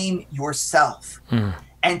claim yourself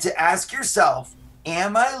and to ask yourself,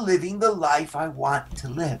 am I living the life I want to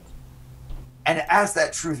live? And to ask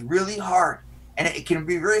that truth really hard. And it can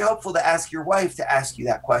be very helpful to ask your wife to ask you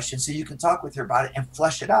that question so you can talk with her about it and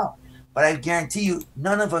flesh it out. But I guarantee you,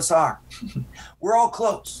 none of us are. We're all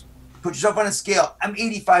close. Put yourself on a scale. I'm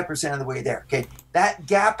 85% of the way there, okay? That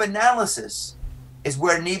gap analysis is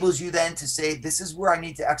what enables you then to say, this is where I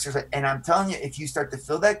need to exercise. And I'm telling you, if you start to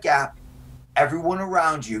fill that gap, everyone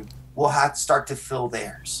around you will have to start to fill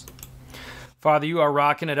theirs. Father, you are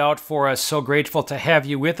rocking it out for us. So grateful to have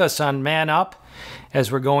you with us on Man Up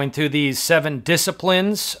as we're going through these 7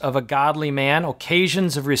 disciplines of a godly man,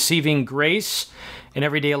 occasions of receiving grace in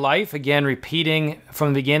everyday life. Again, repeating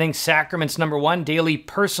from the beginning, sacraments number 1, daily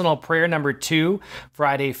personal prayer number 2,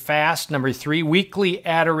 Friday fast number 3, weekly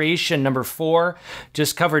adoration number 4,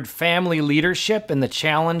 just covered family leadership and the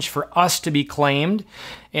challenge for us to be claimed.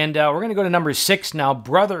 And we're going to go to number 6 now,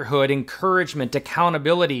 brotherhood, encouragement,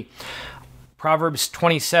 accountability. Proverbs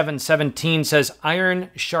 27:17 says,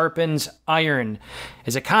 iron sharpens iron.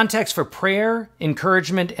 As a context for prayer,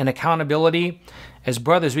 encouragement, and accountability, as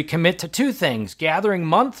brothers, we commit to 2 things: gathering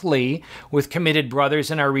monthly with committed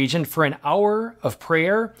brothers in our region for an hour of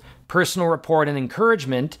prayer, personal rapport, and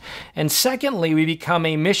encouragement. And secondly, we become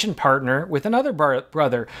a mission partner with another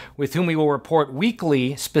brother with whom we will report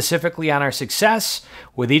weekly, specifically on our success,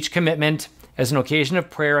 with each commitment as an occasion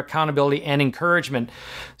of prayer, accountability, and encouragement.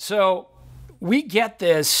 So we get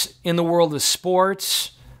this in the world of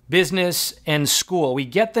sports, business, and school. We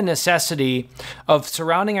get the necessity of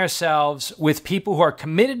surrounding ourselves with people who are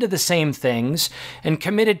committed to the same things and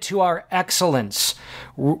committed to our excellence.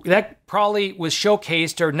 That probably was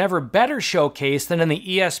showcased or never better showcased than in the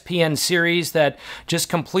ESPN series that just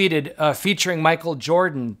completed featuring Michael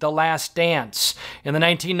Jordan, The Last Dance. In the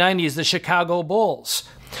 1990s, the Chicago Bulls.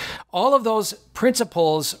 All of those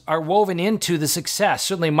principles are woven into the success.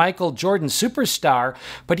 Certainly Michael Jordan, superstar,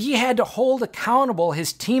 but he had to hold accountable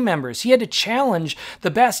his team members. He had to challenge the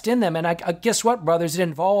best in them. And I guess what, brothers? It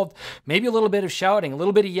involved maybe a little bit of shouting, a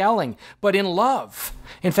little bit of yelling, but in love.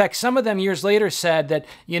 In fact, some of them years later said that,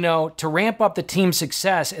 to ramp up the team's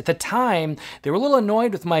success, at the time, they were a little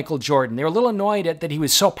annoyed with Michael Jordan. They were a little annoyed at that he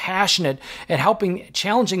was so passionate at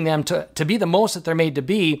challenging them to be the most that they're made to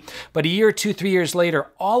be. But a year, 2, 3 years later,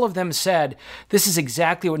 all of them said, this is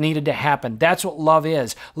exactly what needed to happen. That's what love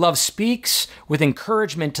is. Love speaks with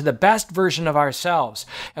encouragement to the best version of ourselves.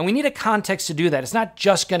 And we need a context to do that. It's not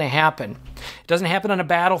just going to happen. It doesn't happen on a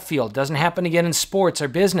battlefield. It doesn't happen again in sports or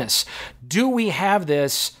business. Do we have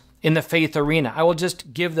this in the faith arena? I will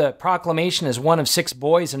just give the proclamation as one of 6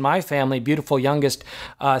 boys in my family, beautiful youngest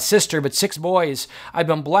sister, but 6 boys. I've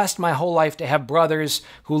been blessed my whole life to have brothers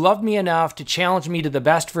who loved me enough to challenge me to the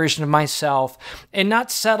best version of myself and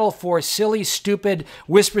not settle for silly, stupid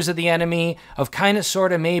whispers of the enemy of kind of,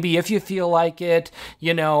 sort of, maybe, if you feel like it,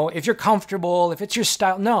 if you're comfortable, if it's your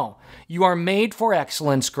style. No. You are made for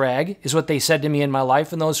excellence, Greg, is what they said to me in my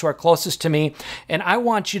life and those who are closest to me. And I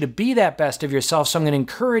want you to be that best of yourself. So I'm going to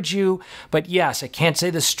encourage you. But yes, I can't say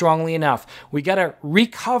this strongly enough. We got to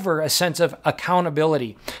recover a sense of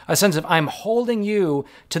accountability, a sense of I'm holding you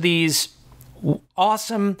to these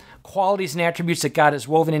awesome qualities and attributes that God has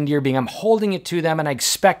woven into your being. I'm holding it to them and I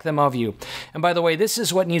expect them of you. And by the way, this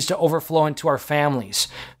is what needs to overflow into our families.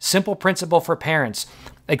 Simple principle for parents.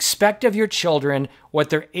 Expect of your children what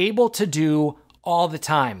they're able to do all the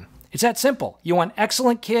time. It's that simple. You want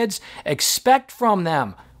excellent kids, expect from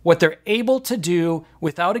them what they're able to do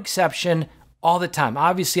without exception all the time.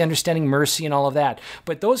 Obviously understanding mercy and all of that.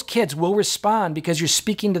 But those kids will respond because you're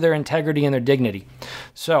speaking to their integrity and their dignity.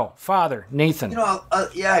 So, Father, Nathan.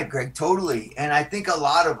 Yeah, Greg, totally. And I think a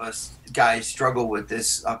lot of us guys struggle with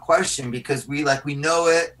this question because we know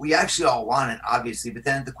it. We actually all want it, obviously. But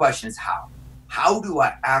then the question is how? How do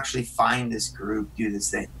I actually find this group, do this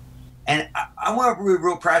thing? And I want to be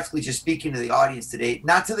real practically just speaking to the audience today,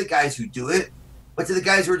 not to the guys who do it, but to the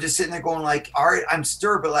guys who are just sitting there going like, all right, I'm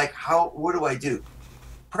stirred, but what do I do?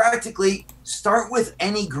 Practically start with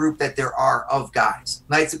any group that there are of guys.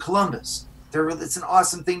 Knights of Columbus. It's an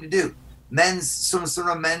awesome thing to do. Some sort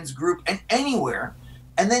of men's group and anywhere.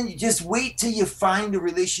 And then you just wait till you find a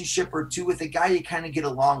relationship or two with a guy you kind of get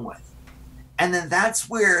along with. And then that's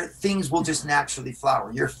where things will just naturally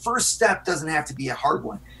flower. Your first step doesn't have to be a hard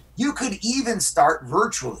one. You could even start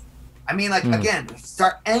virtually. I mean, again,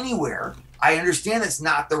 start anywhere. I understand that's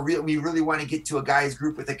not the real, we really want to get to a guy's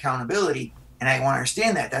group with accountability. And I want to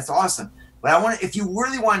understand that. That's awesome. But if you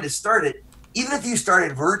really wanted to start it, even if you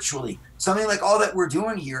started virtually, something like all that we're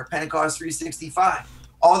doing here at Pentecost 365,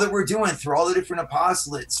 all that we're doing through all the different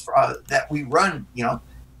apostolates that we run,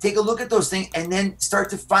 take a look at those things and then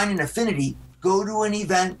start to find an affinity. Go to an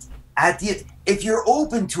event if you're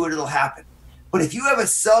open to it, it'll happen. But if you have a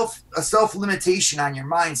self limitation on your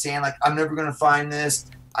mind saying like, I'm never going to find this.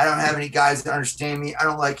 I don't have any guys that understand me. I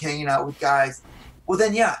don't like hanging out with guys. Well,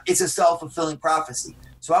 then, yeah, it's a self-fulfilling prophecy.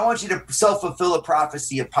 So I want you to self-fulfill a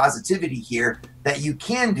prophecy of positivity here that you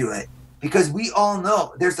can do it because we all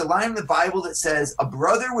know there's a line in the Bible that says a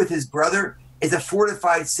brother with his brother is a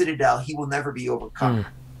fortified citadel. He will never be overcome.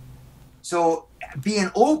 So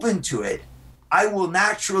being open to it, I will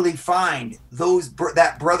naturally find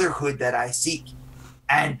that brotherhood that I seek,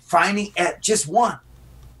 and finding at just one,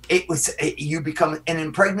 you become an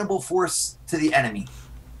impregnable force to the enemy.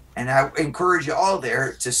 And I encourage you all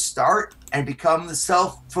there to start and become the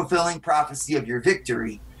self-fulfilling prophecy of your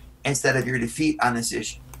victory instead of your defeat on this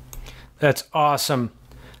issue. That's awesome.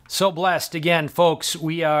 So blessed. Again, folks,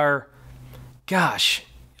 we are,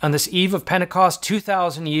 on this eve of Pentecost,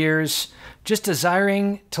 2,000 years, just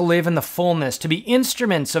desiring to live in the fullness, to be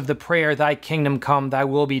instruments of the prayer, thy kingdom come, thy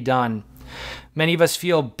will be done. Many of us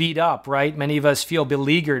feel beat up, right? Many of us feel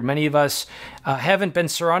beleaguered. Many of us haven't been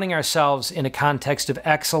surrounding ourselves in a context of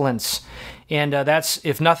excellence. And that's,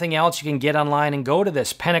 if nothing else, you can get online and go to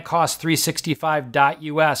this,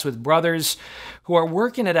 Pentecost365.us, with brothers who are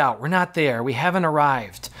working it out. We're not there. We haven't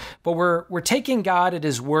arrived. But we're taking God at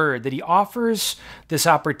his word, that he offers this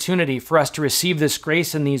opportunity for us to receive this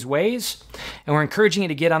grace in these ways. And we're encouraging you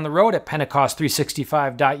to get on the road at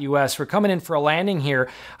Pentecost365.us. We're coming in for a landing here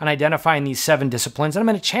on identifying these 7 disciplines. And I'm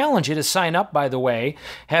going to challenge you to sign up, by the way.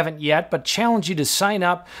 Haven't yet, but challenge you to sign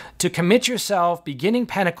up, to commit yourself beginning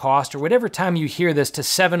Pentecost or whatever time you hear this to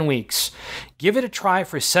 7 weeks. Give it a try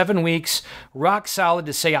for 7 weeks. Rock solid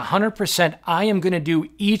to say 100%, I am going to do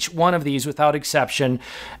each one of these without exception.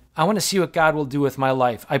 I want to see what God will do with my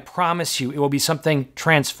life. I promise you, it will be something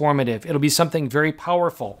transformative. It'll be something very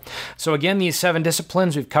powerful. So again, these 7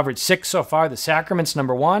 disciplines, we've covered 6 so far. The sacraments,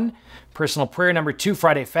 number 1. Personal prayer, number 2.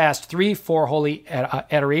 Friday fast, 3. 4. Holy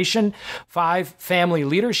adoration. 5. Family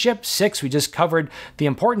leadership. 6. We just covered the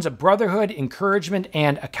importance of brotherhood, encouragement,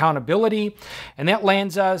 and accountability. And that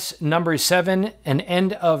lands us, number 7, an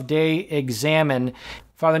end of day examine.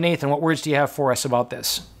 Father Nathan, what words do you have for us about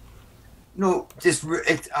this? No, just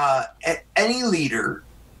any leader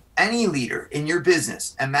in your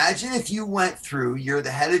business. Imagine if you went through, you're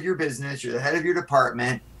the head of your business, you're the head of your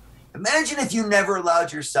department. Imagine if you never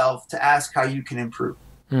allowed yourself to ask how you can improve.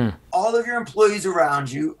 All of your employees around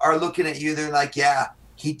you are looking at you. They're like, yeah,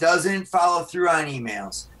 he doesn't follow through on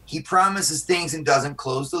emails. He promises things and doesn't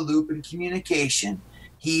close the loop in communication.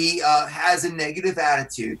 He has a negative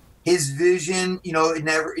attitude. His vision,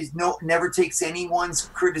 it never takes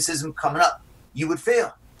anyone's criticism coming up. You would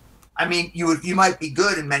fail. I mean, you might be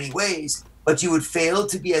good in many ways, but you would fail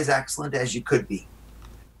to be as excellent as you could be.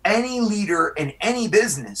 Any leader in any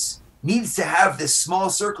business needs to have this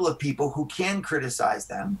small circle of people who can criticize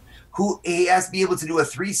them, who he has to be able to do a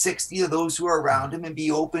 360 of those who are around him and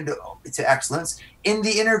be open to excellence. In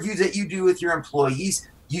the interviews that you do with your employees,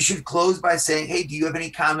 you should close by saying, hey, do you have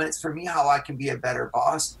any comments for me, how I can be a better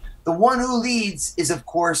boss? The one who leads is, of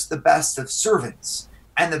course, the best of servants,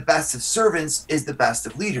 and the best of servants is the best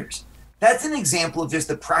of leaders. That's an example of just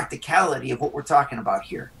the practicality of what we're talking about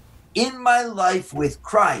here. In my life with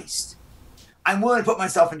Christ, I'm willing to put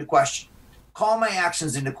myself into question, call my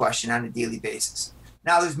actions into question on a daily basis.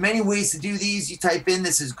 Now, there's many ways to do these. You type in,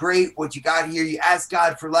 this is great, what you got here. You ask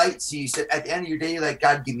God for light. So you said at the end of your day, like,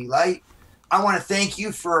 God, give me light. I want to thank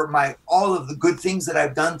you for all of the good things that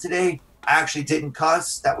I've done today. I actually didn't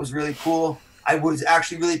cuss. That was really cool. I was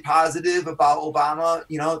actually really positive about Obama.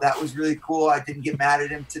 That was really cool. I didn't get mad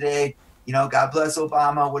at him today. God bless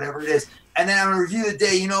Obama, whatever it is. And then I'm going to review the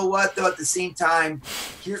day. You know what, though? At the same time,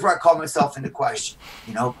 here's where I call myself into question.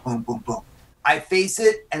 Boom, boom, boom. I face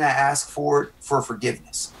it and I ask for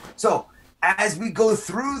forgiveness. So as we go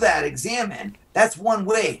through that examine, that's one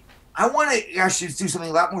way. I want to actually do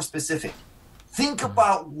something a lot more specific. Think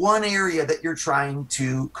about one area that you're trying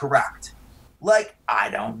to correct. Like, I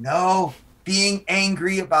don't know, being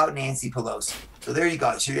angry about Nancy Pelosi. So there you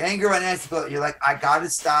go. So you're angry about Nancy Pelosi. You're like, I got to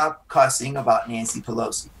stop cussing about Nancy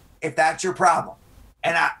Pelosi. If that's your problem.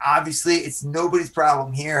 And obviously, it's nobody's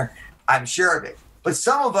problem here. I'm sure of it. But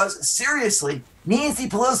some of us, seriously, Nancy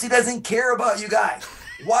Pelosi doesn't care about you guys.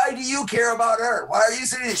 Why do you care about her? Why are you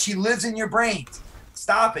saying that she lives in your brains?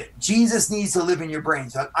 Stop it. Jesus needs to live in your brain.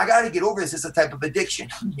 So I got to get over this. It's a type of addiction,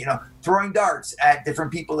 throwing darts at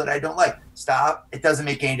different people that I don't like. Stop. It doesn't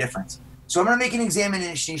make any difference. So I'm going to make an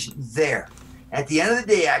examination there. At the end of the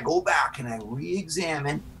day, I go back and I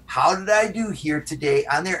re-examine, how did I do here today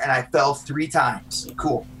on there? And I fell 3 times.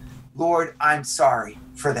 Cool. Lord, I'm sorry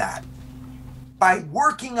for that. By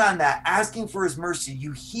working on that, asking for his mercy,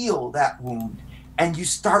 you heal that wound and you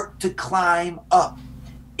start to climb up.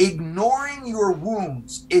 Ignoring your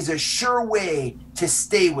wounds is a sure way to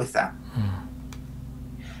stay with them.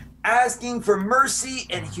 Asking for mercy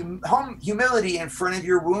and humility in front of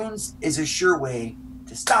your wounds is a sure way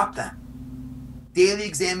to stop them. Daily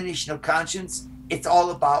examination of conscience, it's all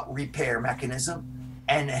about repair mechanism.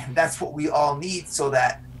 And that's what we all need so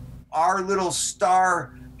that our little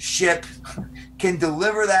starship can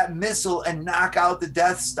deliver that missile and knock out the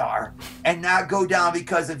Death Star and not go down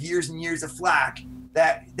because of years and years of flack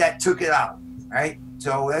that took it out, right?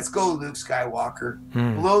 So let's go, Luke Skywalker.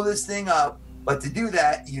 Blow this thing up. But to do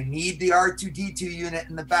that, you need the R2-D2 unit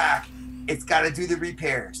in the back. It's got to do the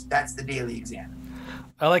repairs. That's the daily exam.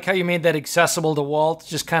 I like how you made that accessible to Walt.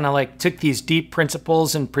 Just kind of like took these deep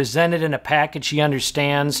principles and presented in a package he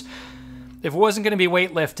understands. If it wasn't going to be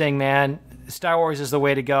weightlifting, man, Star Wars is the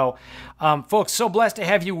way to go. Folks, so blessed to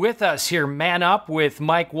have you with us here. Man Up with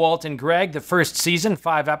Mike, Walt, and Greg, the first season,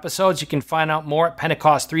 5 episodes. You can find out more at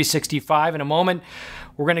Pentecost 365 in a moment.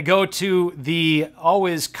 We're going to go to the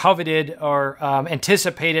always coveted or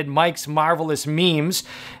anticipated Mike's Marvelous Memes,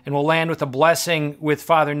 and we'll land with a blessing with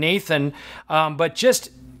Father Nathan. But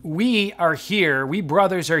just, we are here, we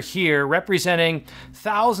brothers are here representing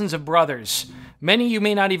thousands of brothers, many you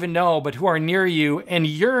may not even know, but who are near you and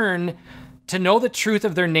yearn to know the truth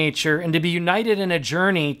of their nature and to be united in a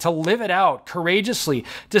journey to live it out courageously,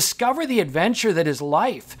 discover the adventure that is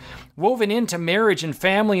life, woven into marriage and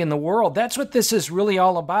family and the world. That's what this is really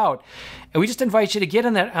all about. And we just invite you to get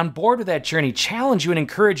on board with that journey, challenge you and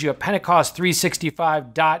encourage you at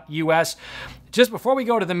Pentecost365.us. Just before we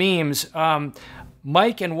go to the memes,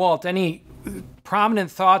 Mike and Walt, any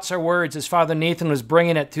prominent thoughts or words as Father Nathan was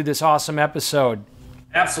bringing it through this awesome episode?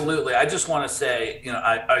 Absolutely. I just want to say,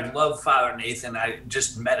 I love Father Nathan. I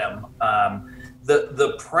just met him.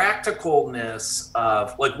 The practicalness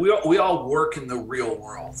of, like, we all work in the real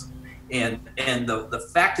world. And the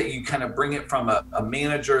fact that you kind of bring it from a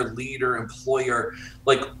manager, leader, employer,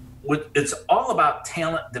 like, it's all about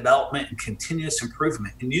talent development and continuous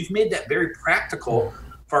improvement. And you've made that very practical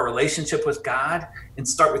for our relationship with God, and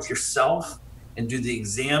start with yourself and do the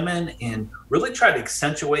examine and really try to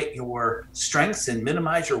accentuate your strengths and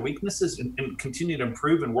minimize your weaknesses and continue to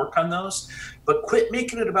improve and work on those. But quit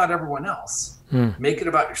making it about everyone else. Make it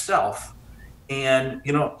about yourself. And,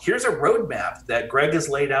 here's a roadmap that Greg has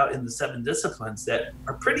laid out in the 7 disciplines that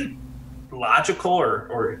are pretty logical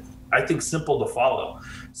or I think simple to follow.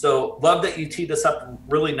 So love that you teed us up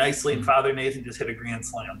really nicely, and Father Nathan just hit a grand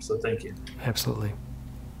slam. So thank you. Absolutely.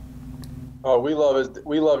 Oh, we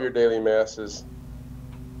love your daily masses.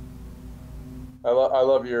 I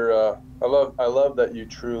love that you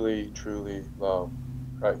truly love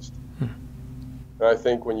Christ. And I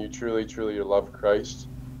think when you truly love Christ,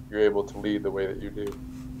 you're able to lead the way that you do.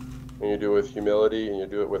 And you do it with humility, and you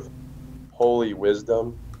do it with holy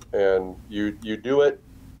wisdom, and you do it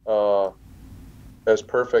as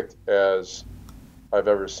perfect as I've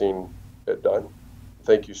ever seen it done.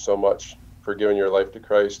 Thank you so much for giving your life to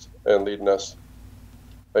Christ and leading us.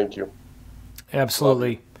 Thank you.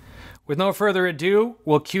 Absolutely. With no further ado,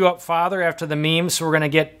 we'll cue up Father after the memes. So we're going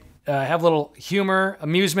to have a little humor,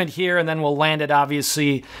 amusement here, and then we'll land it,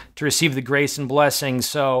 obviously, to receive the grace and blessing.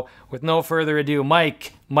 So with no further ado,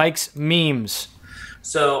 Mike's memes.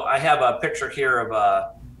 So I have a picture here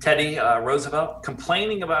of Teddy Roosevelt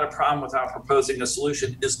complaining about a problem without proposing a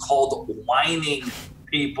solution is called whining,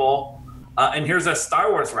 people. And here's a Star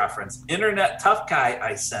Wars reference. Internet tough guy,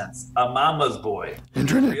 I sense. A mama's boy.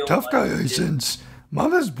 Internet tough guy, I sense.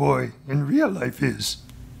 Mama's boy in real life is.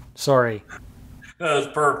 Sorry. That was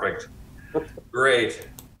perfect. Great.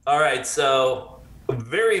 All right, so a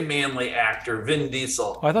very manly actor, Vin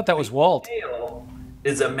Diesel. Oh, I thought that was Walt. Male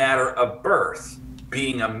is a matter of birth.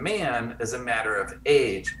 Being a man is a matter of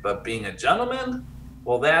age. But being a gentleman,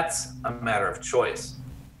 well, that's a matter of choice.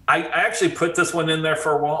 I actually put this one in there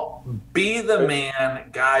for Walt. Be the man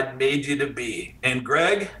God made you to be. And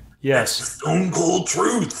Greg, yes, that's the stone cold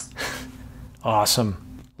truth.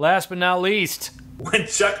 Awesome. Last but not least, when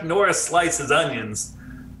Chuck Norris slices onions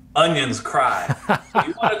cry. So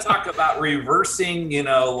you want to talk about reversing,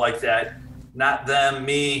 like that, not them,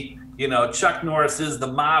 me. Chuck Norris is the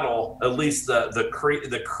model, at least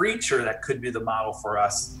the creature that could be the model for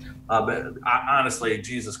us. But honestly,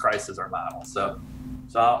 Jesus Christ is our model. So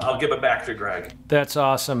I'll give it back to Greg. That's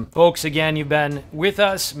awesome. Folks, again, you've been with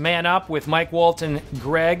us, Man Up, with Mike, Walt, and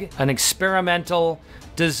Greg, an experimental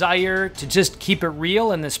desire to just keep it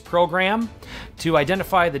real in this program, to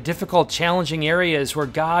identify the difficult, challenging areas where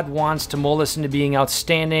God wants to mold us into being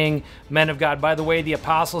outstanding men of God. By the way, the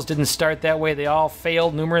apostles didn't start that way. They all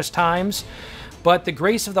failed numerous times. But the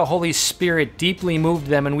grace of the Holy Spirit deeply moved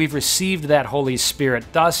them, and we've received that Holy Spirit.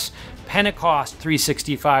 Thus, Pentecost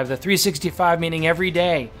 365, the 365 meaning every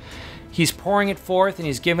day. He's pouring it forth, and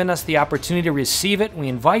He's given us the opportunity to receive it. We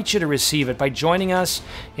invite you to receive it by joining us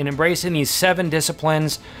in embracing these 7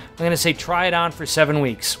 disciplines. I'm going to say try it on for 7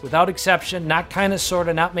 weeks, without exception, not kind of, sort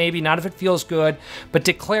of, not maybe, not if it feels good, but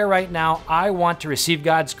declare right now, I want to receive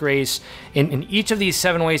God's grace. In each of these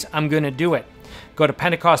 7 ways, I'm going to do it. Go to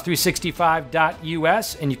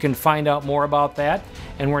Pentecost365.us, and you can find out more about that.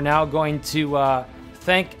 And we're now going to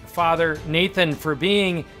thank Father Nathan for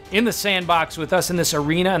being in the sandbox with us in this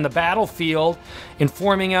arena and the battlefield,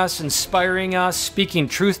 informing us, inspiring us, speaking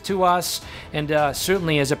truth to us, and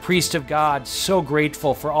certainly as a priest of God, so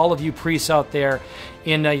grateful for all of you priests out there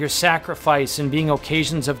in your sacrifice and being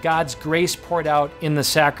occasions of God's grace poured out in the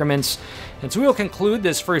sacraments. And so we will conclude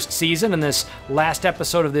this first season and this last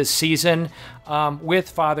episode of this season with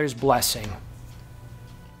Father's blessing.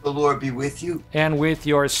 The Lord be with you. And with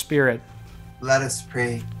your spirit. Let us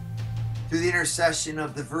pray. Through the intercession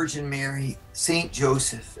of the Virgin Mary, Saint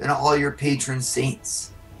Joseph, and all your patron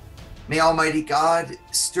saints, may Almighty God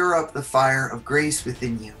stir up the fire of grace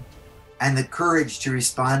within you and the courage to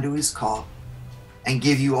respond to his call, and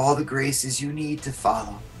give you all the graces you need to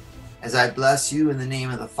follow, as I bless you in the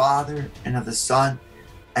name of the Father, and of the Son,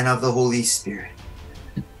 and of the Holy Spirit.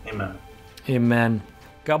 Amen. Amen.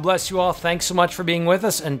 God bless you all. Thanks so much for being with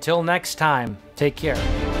us. Until next time, take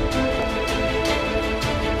care.